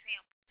 20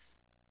 samples.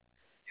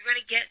 You're going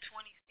to get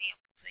 20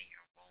 samples in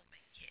your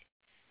enrollment kit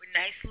with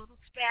nice little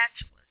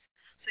spatulas.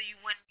 So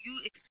when you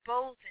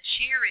expose and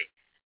share it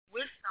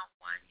with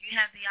someone, you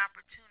have the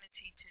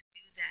opportunity to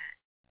do that.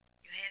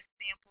 You have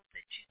samples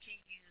that you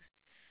can use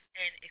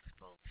and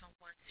expose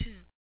someone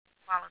to the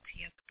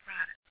quality of the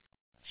product.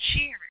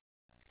 Share it.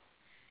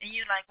 And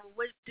you're like, well,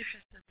 what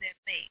difference does that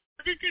make?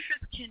 What the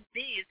difference can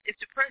be is if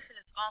the person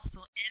is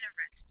also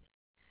interested.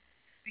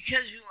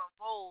 Because you are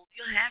enrolled,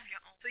 you'll have your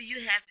own. So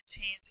you have the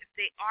chance, if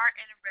they are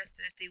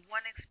interested, if they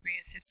want to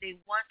experience, if they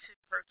want to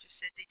purchase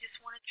it, they just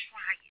want to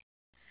try it,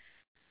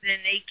 then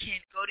they can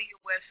go to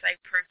your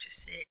website, purchase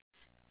it,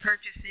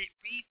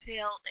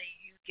 retail, and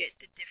you get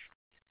the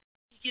difference.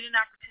 You get an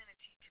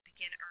opportunity to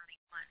begin earning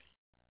money.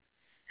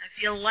 Now,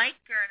 if you like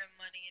earning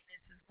money and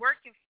this is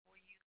working for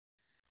you,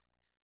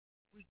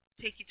 we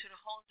take you to the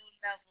whole new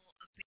level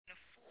of being a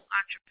full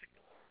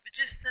entrepreneur. But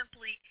just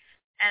simply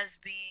as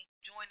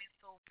joining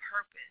Soul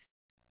Purpose,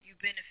 you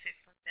benefit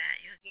from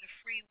that. You'll get a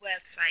free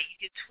website.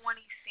 You get 20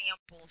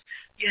 samples.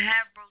 You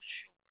have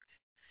brochures.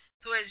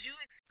 So as you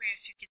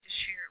experience, you get to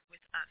share it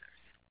with others.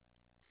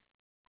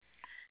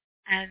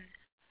 And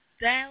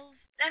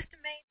that's the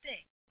main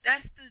thing.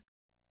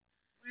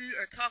 We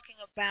are talking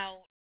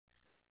about,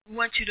 we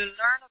want you to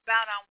learn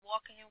about our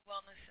walking in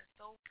wellness and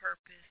soul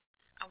purpose.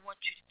 I want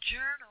you to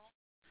journal.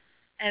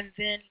 And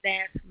then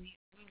lastly,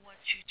 we want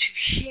you to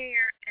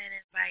share and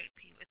invite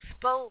people,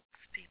 expose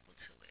people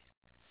to it.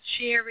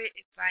 Share it,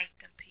 invite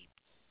them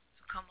people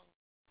to come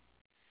along.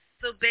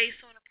 So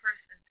based on a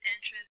person's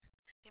interest,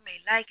 they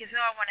may like it,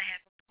 I want to have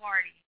a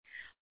party.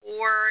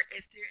 Or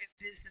if they're in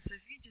business,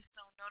 if you just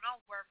don't know, don't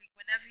worry.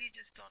 Whenever you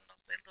just don't know,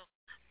 say, look,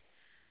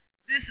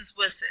 this is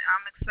what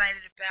I'm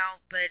excited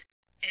about, but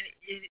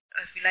if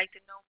you'd like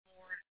to know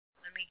more,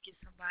 let me get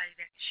somebody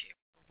that can share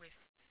with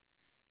you.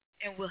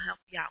 And we'll help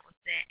you out with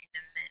that in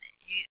a minute.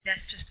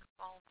 That's just a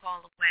phone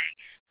call away,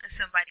 and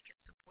somebody can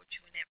support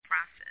you in that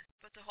process.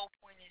 But the whole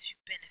point is you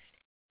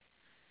benefit.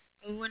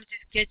 We want to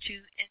just get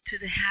you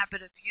into the habit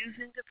of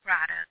using the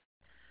product,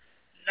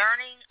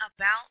 learning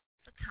about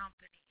the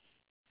company,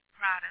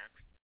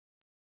 products,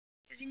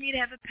 because you need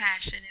to have a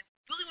passion. And we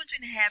really want you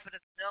in the habit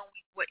of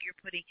knowing what you're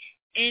putting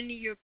in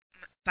your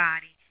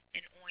body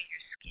and on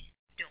your skin,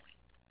 doing,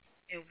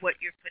 and what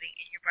you're putting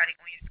in your body,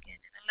 on your skin,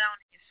 and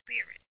allowing in your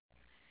spirit.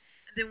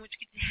 And then once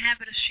you get the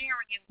habit of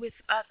sharing it with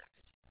others,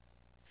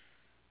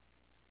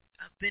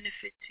 a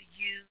benefit to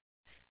you,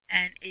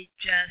 and it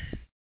just,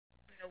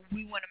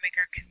 we want to make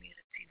our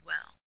community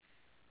well.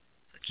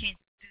 So can't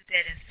do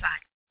that in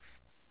silence.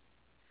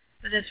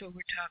 So that's what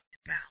we're talking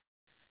about.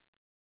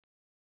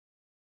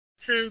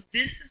 So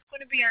this is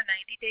going to be our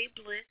 90-day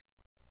Blitz.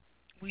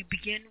 We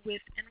begin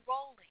with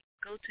enrolling.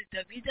 Go to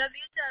we're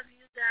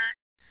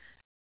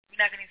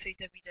not going to say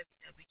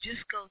www,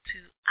 just go to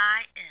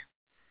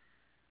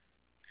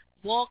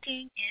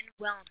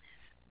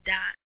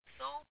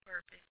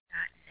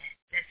walkinginwellness.soulpurpose.net.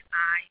 That's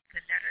I, the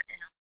letter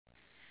M,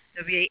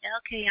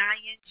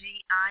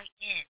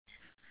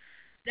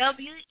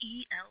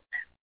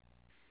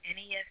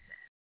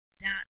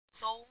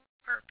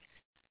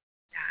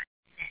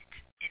 WALKINWellness.soulpurpose.net.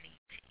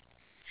 N-E-T.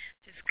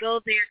 Just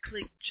go there,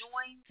 click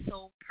Join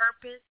Soul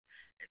Purpose.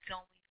 It's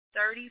only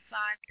 $35.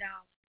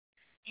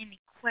 any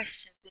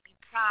questions, any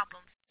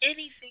problems,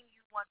 anything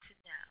you want to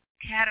know.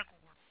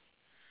 Category.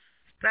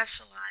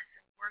 Specialize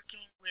in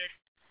working with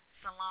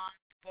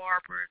salons,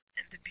 barbers,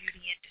 and the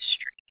beauty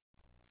industry.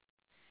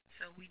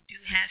 So we do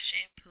have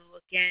shampoo.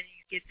 Again,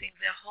 you get things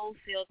at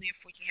wholesale,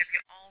 therefore you have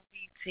your own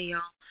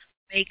retail.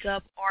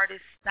 Makeup,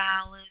 artist,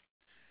 stylist.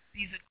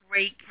 These are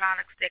great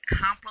products that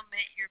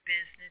complement your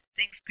business,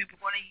 things people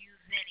are going to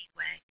use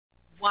anyway.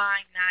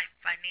 Why not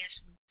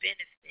financially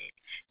benefit?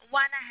 And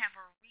why not have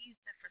a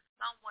reason for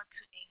someone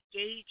to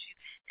engage you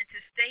and to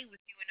stay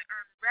with you and to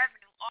earn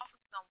revenue off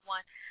of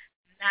someone,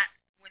 not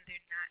when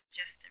they're not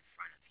just in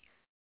front of you.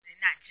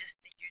 They're not just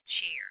in your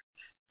chair.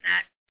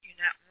 Not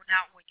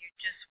when you're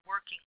just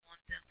working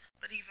on them,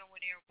 but even when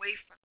they're away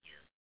from you.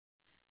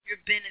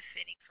 You're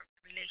benefiting from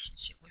the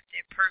relationship with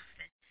that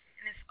person.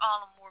 And it's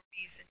all the more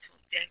reason to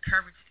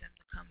encourage them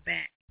to come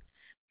back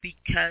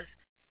because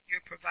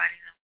you're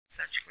providing them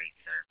such great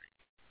service.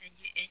 And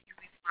you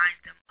remind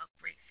them of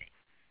great things.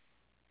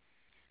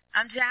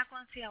 I'm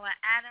Jacqueline Taylor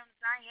Adams.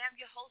 I am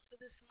your host for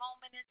this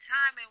moment in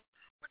time, and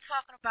we're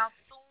talking about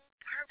soul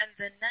purpose and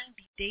the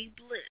 90-day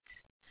Blitz.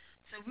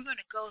 So we're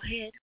going to go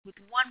ahead with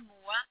one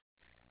more.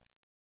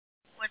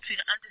 I want you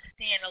to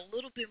understand a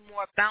little bit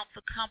more about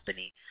the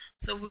company.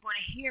 So we're going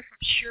to hear from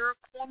Cheryl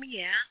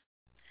Cormier.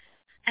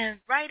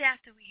 And right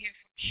after we hear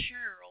from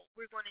Cheryl,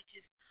 we're going to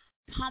just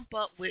pump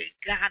up with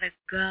Gotta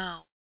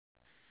Go.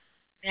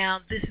 Now,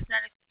 this is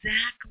not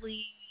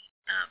exactly,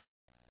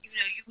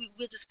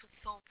 we'll just put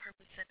soul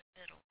purpose in the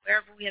middle.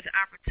 Wherever we have the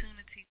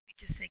opportunities, we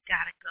just say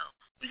gotta go.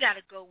 We got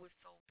to go with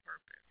soul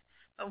purpose.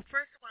 But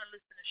first, we're going to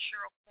listen to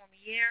Cheryl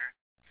Cormier.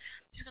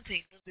 She's going to tell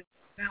you a little bit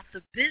more about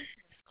the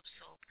business of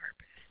soul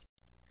purpose.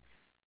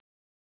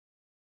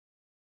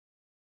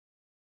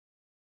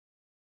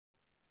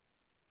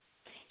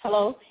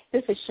 Hello,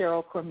 this is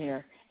Cheryl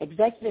Cormier,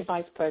 Executive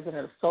Vice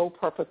President of Soul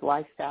Purpose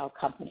Lifestyle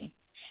Company.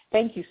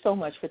 Thank you so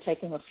much for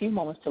taking a few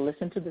moments to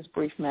listen to this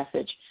brief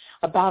message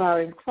about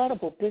our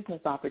incredible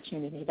business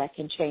opportunity that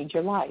can change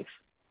your life.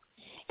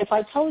 If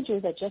I told you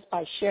that just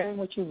by sharing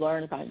what you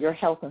learn about your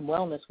health and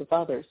wellness with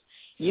others,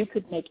 you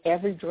could make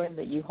every dream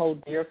that you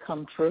hold dear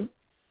come true,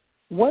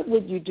 what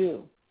would you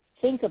do?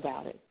 Think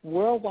about it.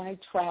 Worldwide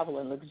travel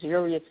and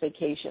luxurious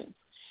vacations,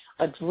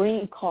 a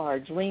dream car,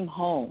 dream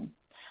home,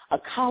 a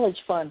college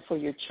fund for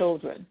your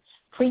children,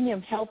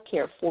 premium health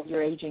care for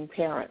your aging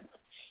parents.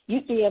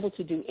 You'd be able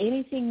to do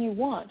anything you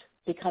want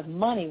because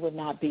money would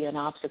not be an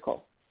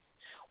obstacle.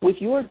 With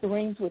your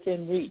dreams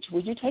within reach,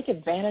 would you take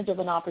advantage of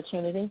an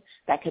opportunity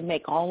that can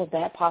make all of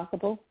that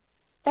possible?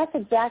 That's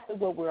exactly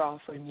what we're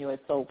offering you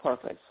at Soul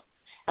Purpose,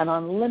 an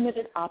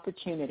unlimited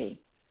opportunity.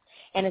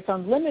 And it's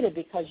unlimited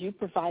because you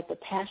provide the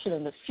passion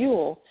and the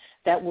fuel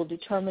that will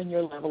determine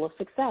your level of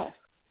success.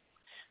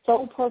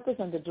 Soul Purpose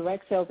and the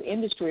direct sales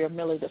industry are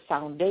merely the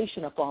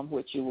foundation upon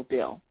which you will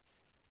build.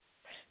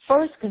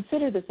 First,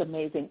 consider this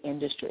amazing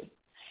industry.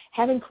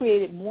 Having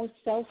created more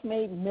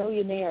self-made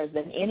millionaires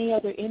than any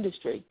other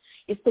industry,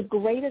 it's the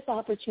greatest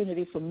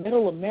opportunity for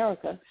middle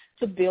America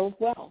to build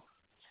wealth.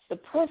 The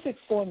perfect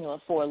formula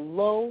for a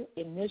low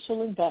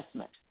initial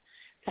investment,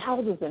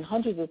 thousands and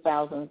hundreds of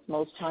thousands,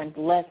 most times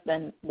less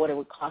than what it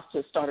would cost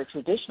to start a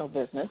traditional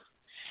business,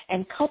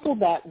 and couple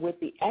that with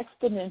the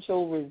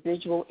exponential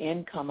residual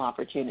income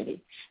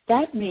opportunity.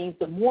 That means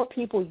the more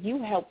people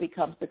you help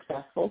become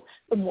successful,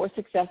 the more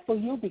successful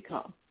you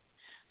become.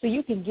 So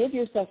you can give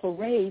yourself a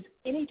raise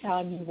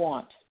anytime you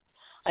want.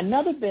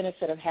 Another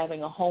benefit of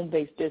having a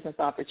home-based business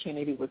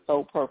opportunity with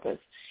Soul Purpose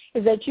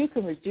is that you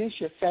can reduce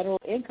your federal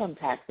income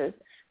taxes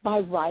by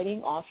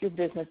writing off your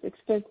business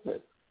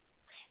expenses.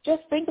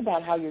 Just think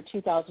about how your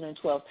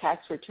 2012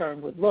 tax return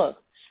would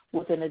look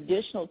with an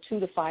additional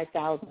 $2,000 to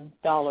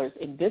 $5,000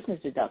 in business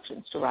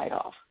deductions to write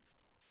off.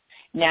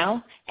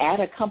 Now, add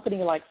a company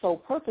like Soul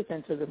Purpose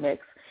into the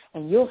mix,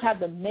 and you'll have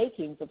the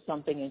makings of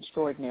something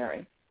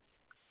extraordinary.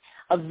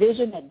 A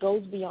vision that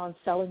goes beyond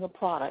selling a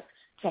product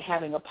to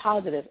having a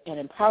positive and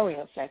empowering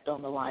effect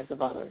on the lives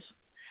of others.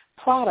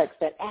 Products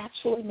that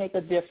actually make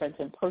a difference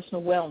in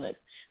personal wellness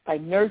by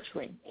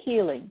nurturing,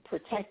 healing,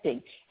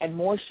 protecting, and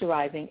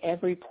moisturizing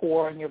every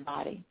pore in your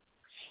body.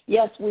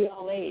 Yes, we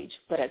all age,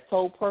 but at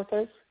Soul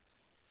Purpose,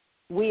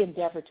 we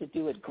endeavor to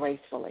do it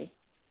gracefully.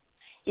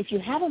 If you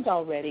haven't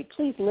already,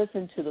 please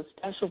listen to the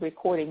special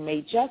recording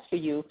made just for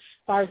you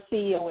by our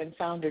CEO and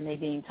founder,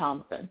 Nadine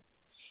Thompson.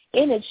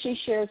 In it, she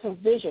shares her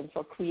vision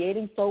for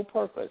creating Soul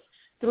Purpose,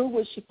 through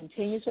which she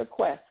continues her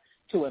quest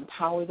to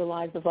empower the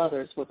lives of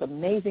others with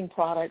amazing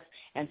products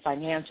and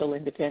financial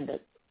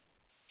independence.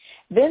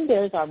 Then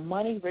there's our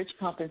money-rich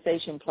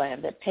compensation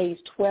plan that pays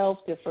 12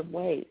 different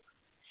ways.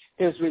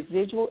 There's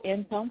residual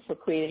income for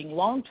creating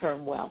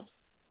long-term wealth,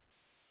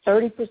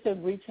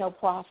 30% retail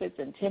profits,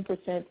 and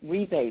 10%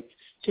 rebates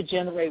to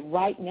generate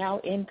right-now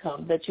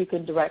income that you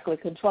can directly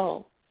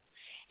control.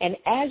 And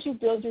as you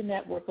build your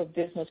network of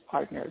business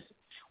partners,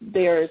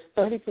 there's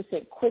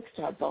 30% quick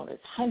start bonus,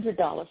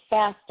 $100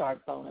 fast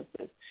start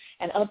bonuses,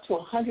 and up to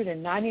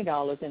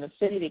 $190 in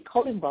affinity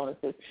coding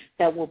bonuses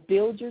that will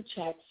build your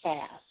check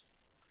fast.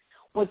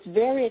 What's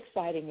very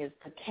exciting is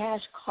the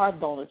cash car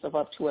bonus of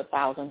up to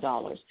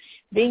 $1,000.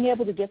 Being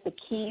able to get the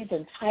keys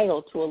and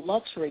title to a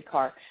luxury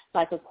car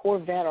like a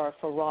Corvette or a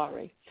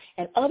Ferrari,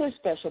 and other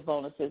special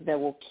bonuses that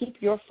will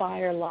keep your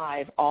fire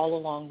alive all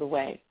along the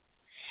way.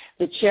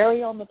 The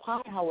cherry on the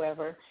pie,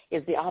 however,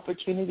 is the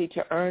opportunity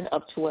to earn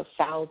up to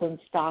 1,000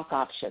 stock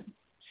options.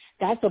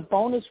 That's a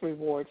bonus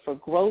reward for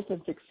growth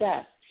and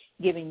success,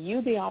 giving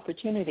you the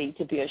opportunity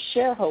to be a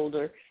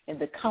shareholder in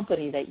the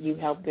company that you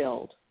help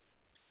build.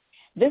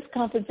 This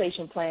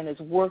compensation plan is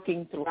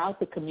working throughout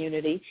the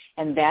community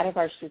and that of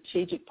our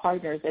strategic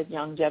partners at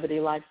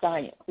Longevity Life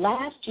Science.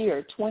 Last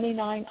year,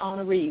 29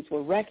 honorees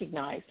were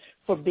recognized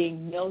for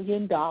being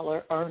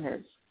million-dollar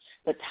earners.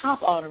 The top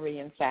honoree,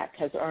 in fact,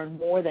 has earned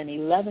more than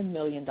 $11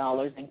 million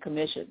in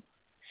commissions.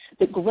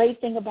 The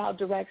great thing about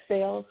direct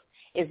sales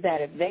is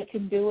that if they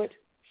can do it,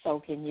 so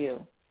can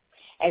you.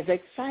 As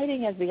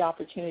exciting as the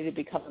opportunity to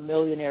become a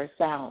millionaire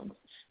sounds,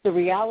 the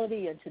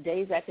reality in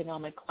today's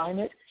economic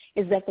climate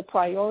is that the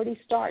priority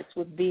starts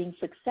with being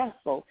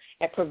successful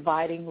at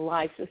providing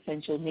life's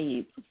essential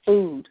needs: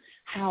 food,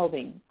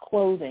 housing,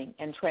 clothing,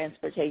 and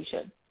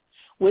transportation.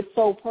 With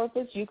Soul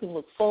Purpose, you can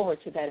look forward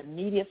to that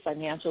immediate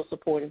financial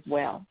support as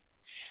well.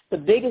 The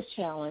biggest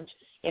challenge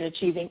in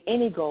achieving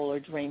any goal or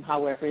dream,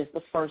 however, is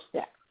the first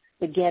step,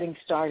 the getting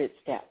started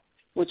step,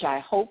 which I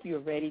hope you're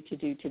ready to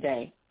do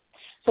today.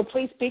 So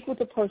please speak with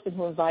the person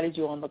who invited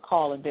you on the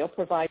call, and they'll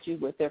provide you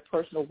with their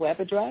personal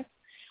web address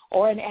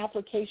or an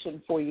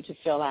application for you to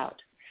fill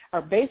out.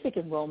 Our basic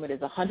enrollment is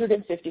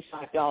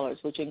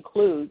 $155, which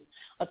includes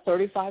a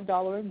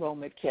 $35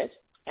 enrollment kit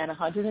and a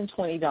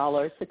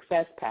 $120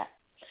 success pack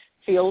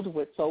filled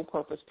with Soul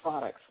Purpose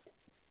products.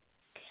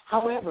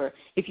 However,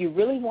 if you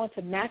really want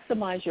to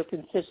maximize your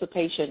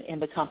participation in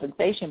the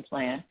compensation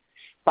plan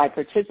by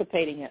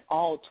participating in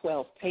all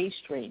 12 pay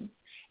streams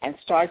and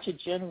start to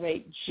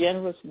generate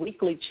generous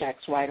weekly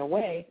checks right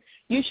away,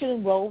 you should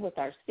enroll with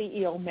our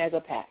CEO Mega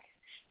Pack.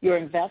 Your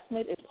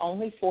investment is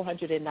only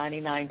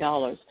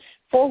 $499,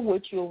 for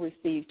which you'll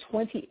receive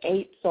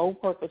 28 Soul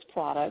Purpose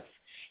products,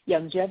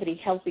 Longevity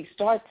Healthy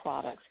Start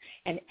products,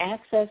 and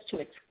access to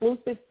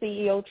exclusive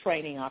CEO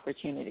training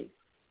opportunities.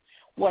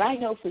 What I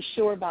know for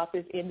sure about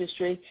this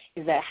industry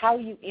is that how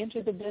you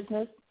enter the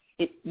business,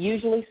 it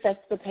usually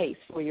sets the pace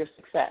for your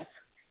success.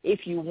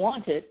 If you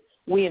want it,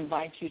 we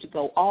invite you to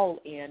go all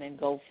in and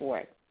go for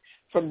it.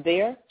 From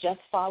there, just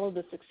follow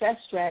the success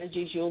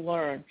strategies you'll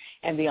learn,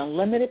 and the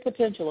unlimited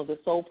potential of the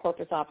Soul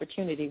Purpose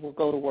opportunity will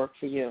go to work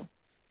for you.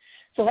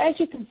 So as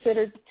you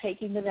consider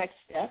taking the next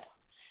step,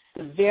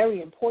 the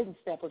very important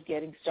step of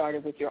getting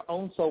started with your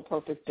own Soul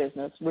Purpose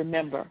business,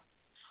 remember,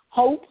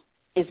 hope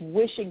is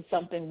wishing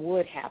something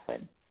would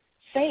happen.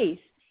 Faith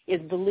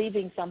is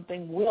believing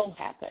something will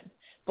happen.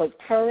 But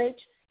courage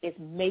is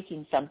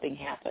making something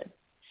happen.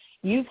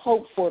 You've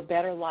hoped for a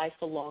better life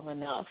for long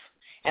enough,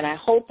 and I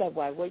hope that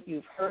by what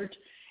you've heard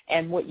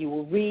and what you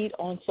will read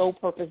on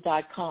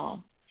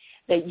soulpurpose.com,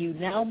 that you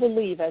now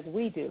believe, as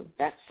we do,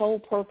 that Soul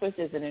Purpose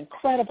is an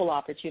incredible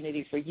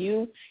opportunity for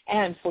you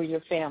and for your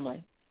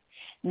family.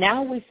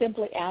 Now we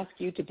simply ask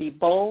you to be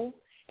bold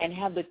and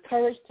have the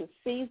courage to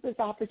seize this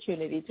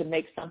opportunity to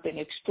make something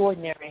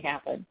extraordinary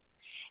happen.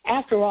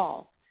 After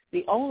all,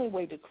 the only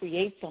way to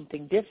create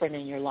something different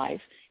in your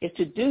life is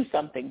to do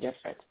something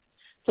different.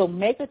 So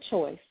make a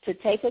choice to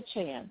take a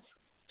chance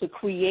to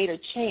create a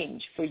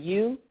change for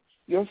you,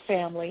 your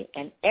family,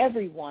 and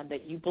everyone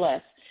that you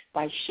bless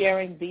by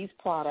sharing these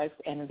products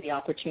and the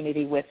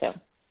opportunity with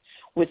them.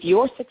 With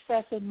your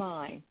success in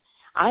mind,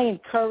 I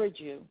encourage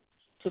you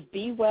to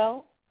be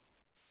well,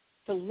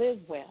 to live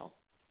well,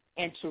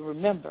 and to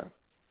remember,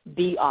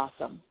 be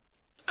awesome.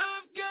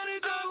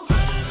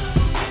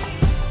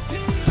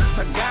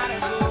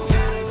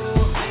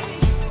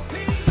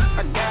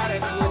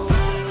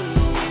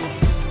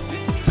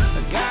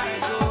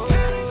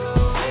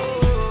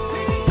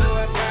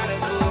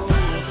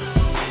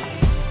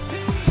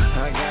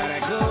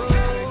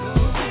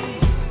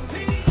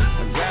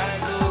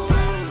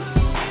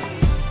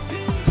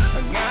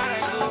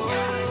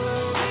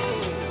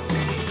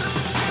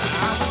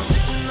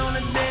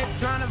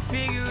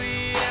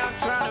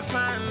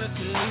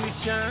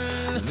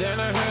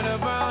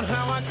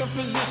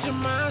 Position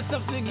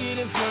myself to get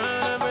in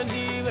front of a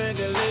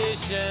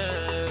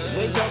deregulation.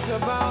 They talk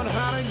about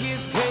how to get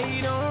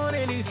paid on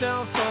any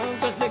cell phone,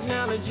 cause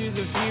technology's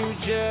the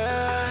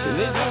future. So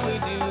they only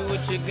do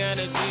what you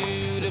gotta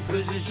do to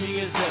position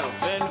yourself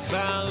and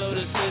follow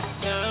the system.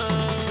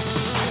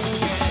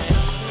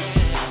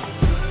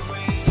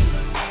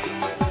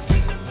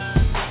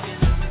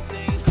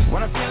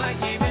 When I feel like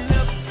giving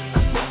up, I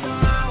stick to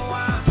my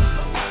why.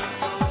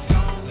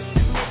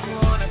 Makes me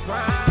wanna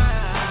cry.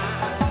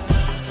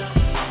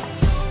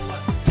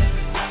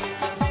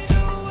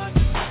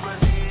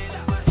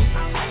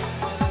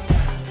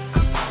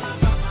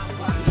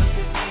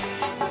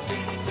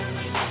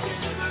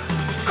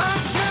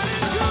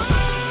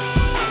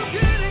 I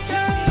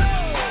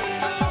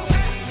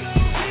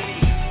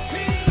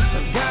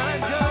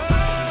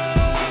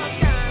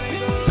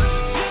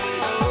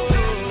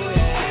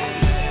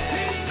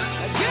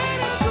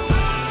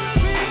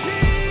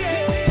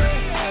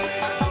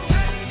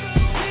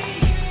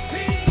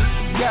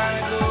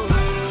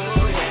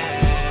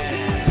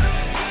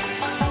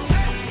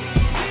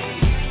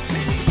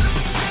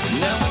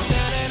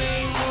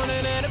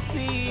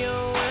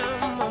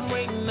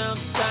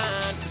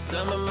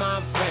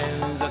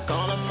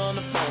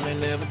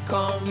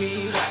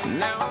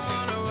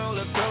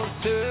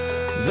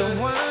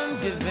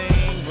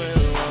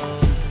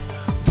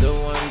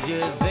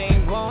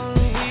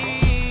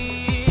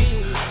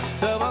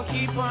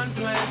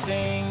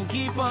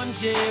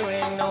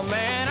doing no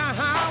matter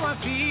how I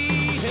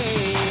feel.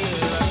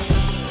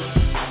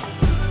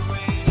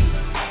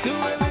 Do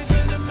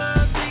everything to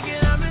my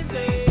thinking I'm in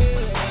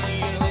there.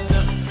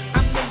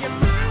 I'm thinking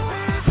my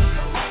way,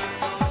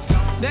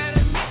 that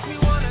it makes me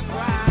wanna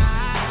cry.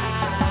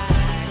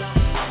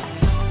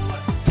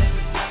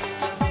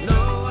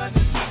 No, I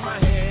just keep my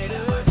head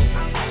up.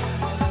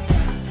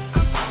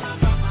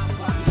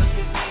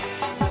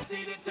 I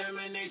see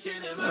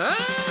determination in my I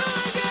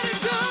gotta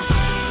go.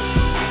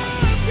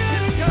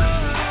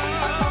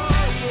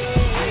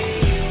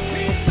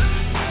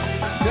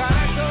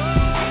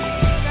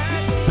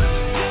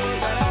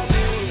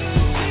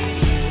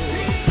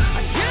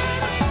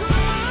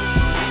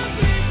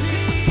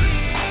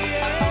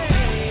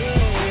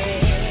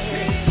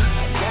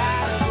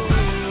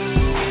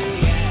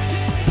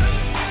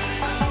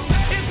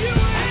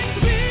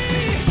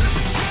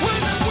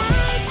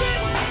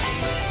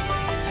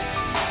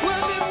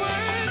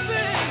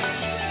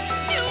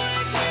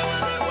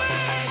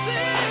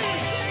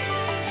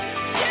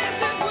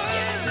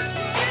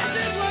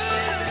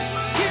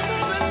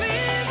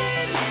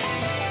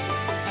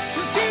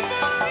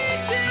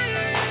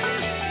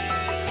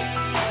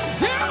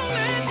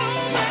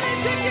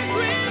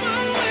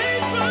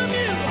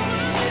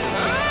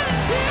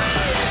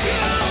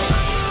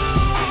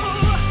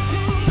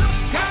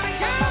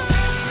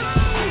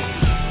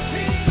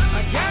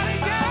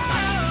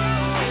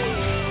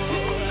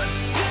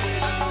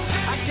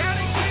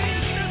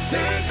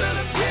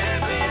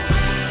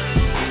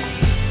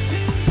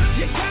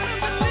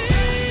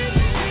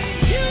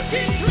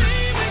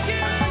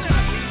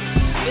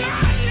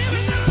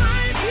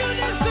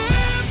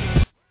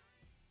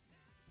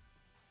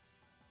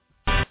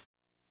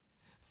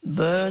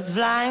 Birds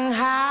flying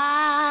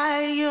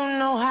high, you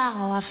know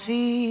how I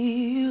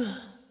feel.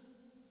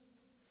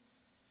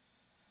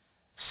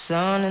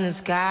 Sun in the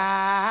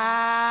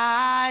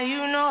sky,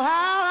 you know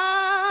how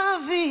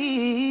I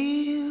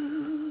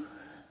feel.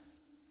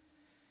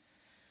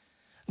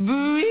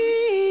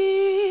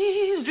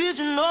 Breeze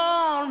drifting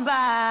on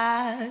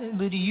by,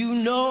 but you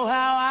know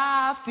how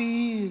I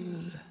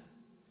feel.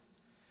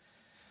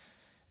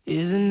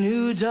 Is a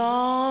new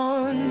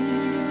dawn,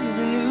 is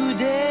a new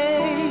day.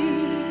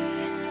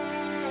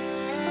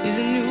 Is a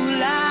new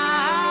life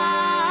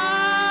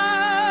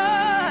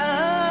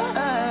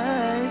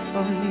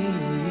for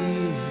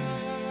me,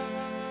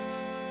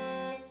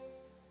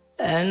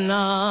 and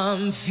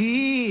I'm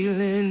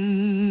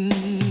feeling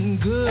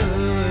good.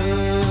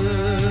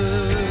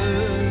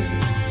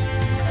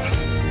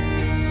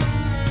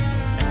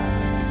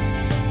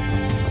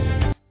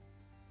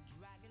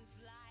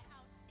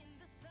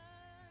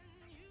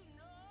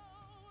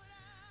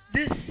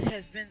 This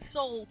has been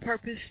Soul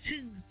Purpose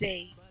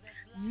Tuesday,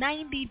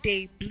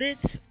 90-Day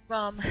Blitz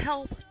from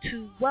Health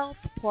to Wealth,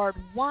 Part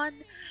 1.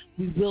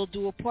 We will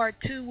do a Part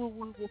 2 where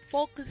we will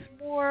focus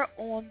more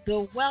on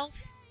the wealth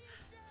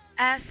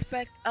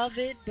aspect of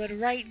it. But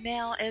right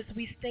now, as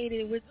we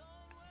stated, we're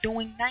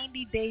doing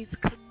 90 days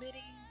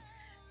committing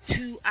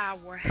to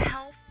our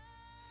health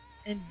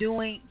and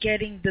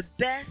getting the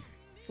best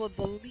for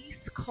the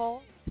least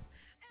cost.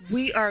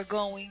 We are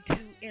going to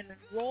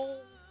enroll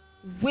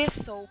with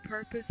Soul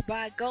Purpose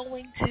by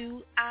going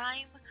to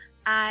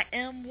I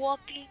am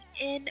walking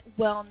in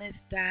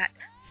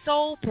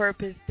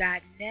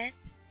wellness.soulpurpose.net,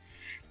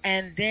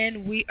 and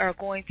then we are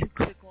going to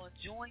click on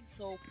Join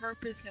Soul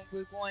Purpose, and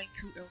we're going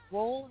to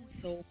enroll in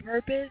Soul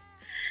Purpose.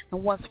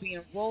 And once we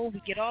enroll,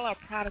 we get all our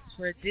products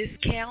for a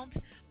discount.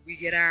 We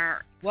get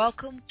our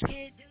welcome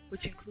kit,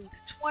 which includes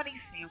 20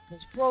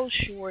 samples,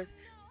 brochures,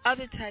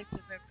 other types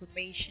of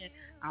information,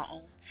 our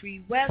own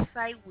free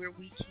website where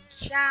we can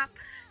shop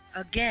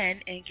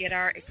again and get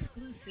our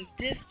exclusive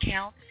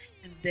discount.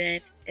 And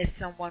then if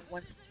someone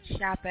wants to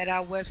shop at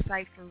our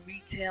website for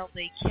retail,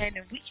 they can,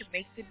 and we can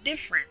make the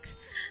difference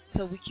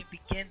so we can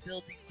begin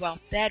building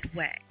wealth that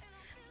way.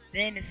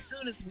 Then as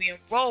soon as we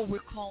enroll, we're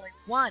calling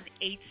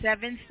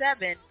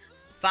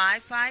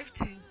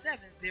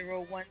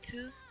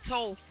 1-877-552-7012.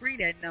 Toll free,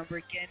 that number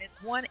again. It's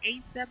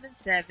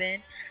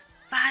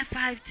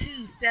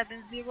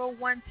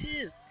 1-877-552-7012.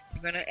 You're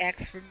going to ask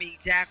for me,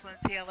 Jacqueline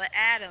Taylor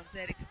Adams,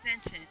 at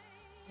extension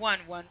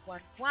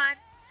 1111.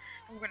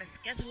 And we're going to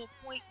schedule an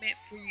appointment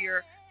for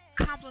your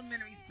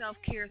complimentary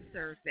self-care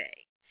survey.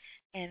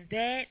 And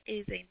that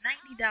is a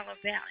 $90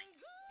 value.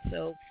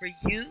 So for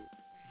you,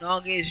 as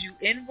long as you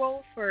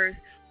enroll first,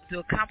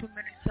 we'll do a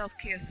complimentary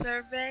self-care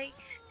survey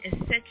and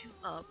set you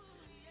up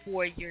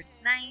for your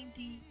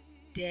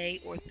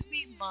 90-day or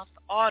 3-month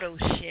auto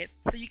ship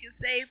so you can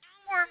save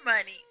more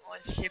money on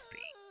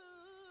shipping.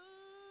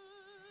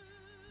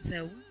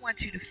 So we want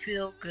you to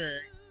feel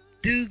good,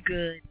 do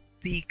good,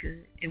 be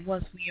good. And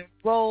once we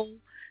enroll,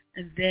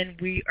 and then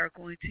we are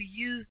going to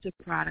use the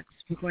products.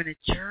 We're going to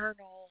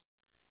journal.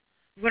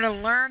 We're going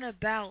to learn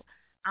about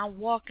I'm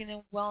Walking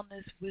in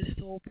Wellness with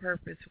Soul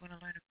Purpose. We're going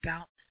to learn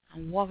about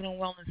I'm Walking in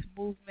Wellness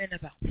movement,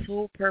 about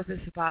Soul Purpose,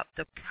 about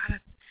the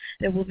products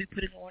that we'll be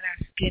putting on our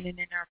skin and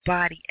in our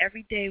body.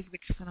 Every day we're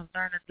just going to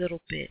learn a little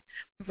bit.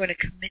 We're going to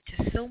commit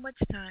to so much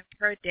time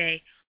per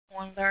day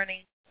on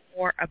learning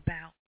more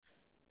about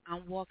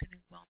walking in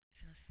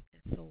wellness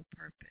and soul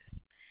purpose.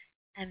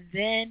 And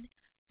then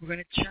we're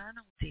going to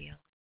journal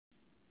daily.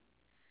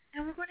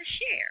 And we're going to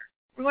share.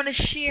 We're going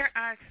to share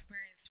our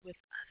experience with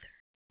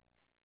others.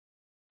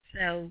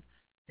 So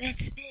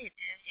that's it.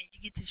 And you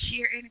get to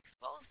share and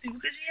expose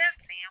people because you have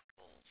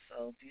samples. So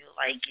if you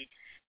like it,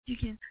 you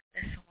can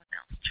let someone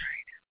else try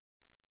it out.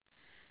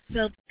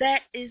 So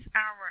that is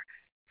our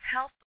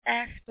health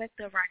aspect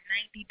of our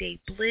 90-day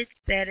blitz.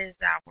 That is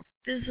our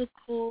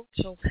physical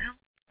health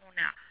on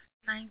our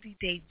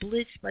 90-day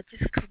blitz by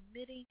just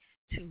committing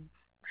to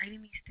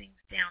writing these things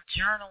down,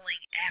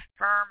 journaling,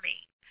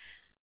 affirming,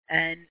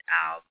 and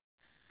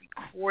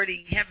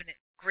recording, having a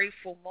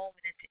grateful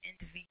moment at the end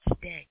of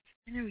each day,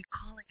 and then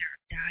recalling our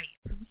diet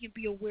so we can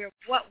be aware of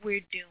what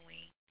we're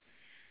doing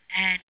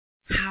and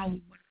how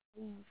we want to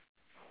move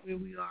where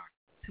we are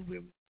to where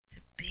we want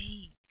to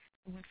be.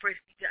 When we first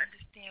need to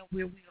understand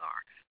where we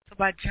are. So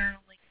by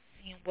journaling,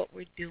 seeing what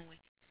we're doing,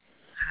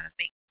 how to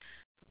make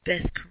the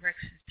best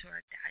corrections to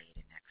our diet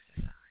and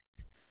exercise.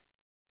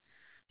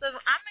 So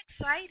I'm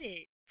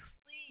excited.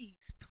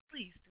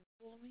 Please do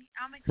for me.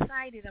 I'm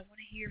excited. I want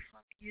to hear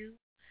from you.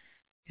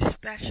 You're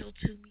special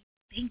to me.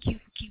 Thank you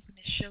for keeping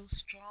the show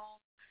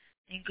strong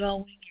and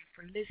going and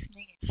for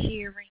listening and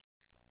sharing.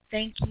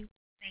 Thank you.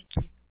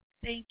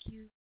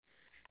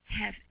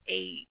 Have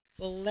a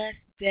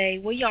blessed day.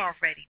 Well, you're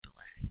already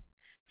blessed.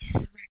 Just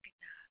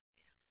recognize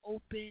it.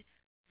 Open,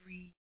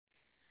 read,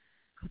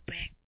 go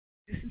back,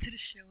 listen to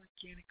the show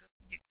again, and go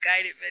through your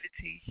guided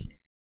meditation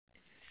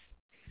and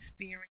just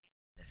experience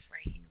this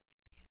right here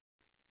with you.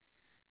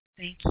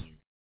 Thank you.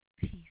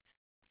 Peace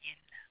and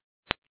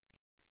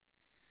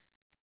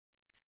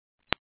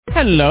love.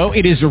 Hello,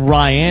 it is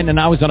Ryan, and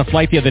I was on a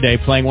flight the other day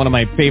playing one of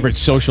my favorite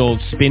social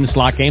spin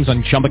slot games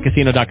on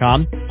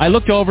ChumbaCasino.com. I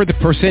looked over at the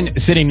person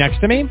sitting next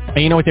to me, and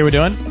you know what they were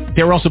doing?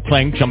 They were also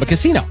playing Chumba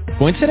Casino.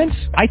 Coincidence?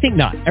 I think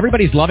not.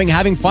 Everybody's loving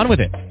having fun with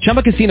it.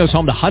 Chumba Casino is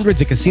home to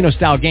hundreds of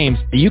casino-style games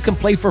that you can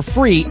play for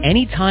free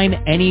anytime,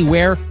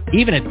 anywhere,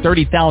 even at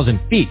 30,000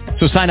 feet.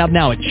 So sign up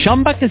now at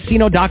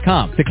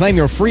ChumbaCasino.com to claim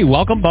your free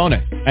welcome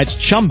bonus. That's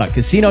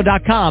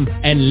ChumbaCasino.com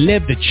and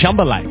live the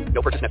Chumba life.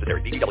 No purchase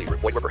necessary. VGW.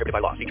 Void where prohibited by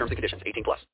law. See terms and conditions. 18+.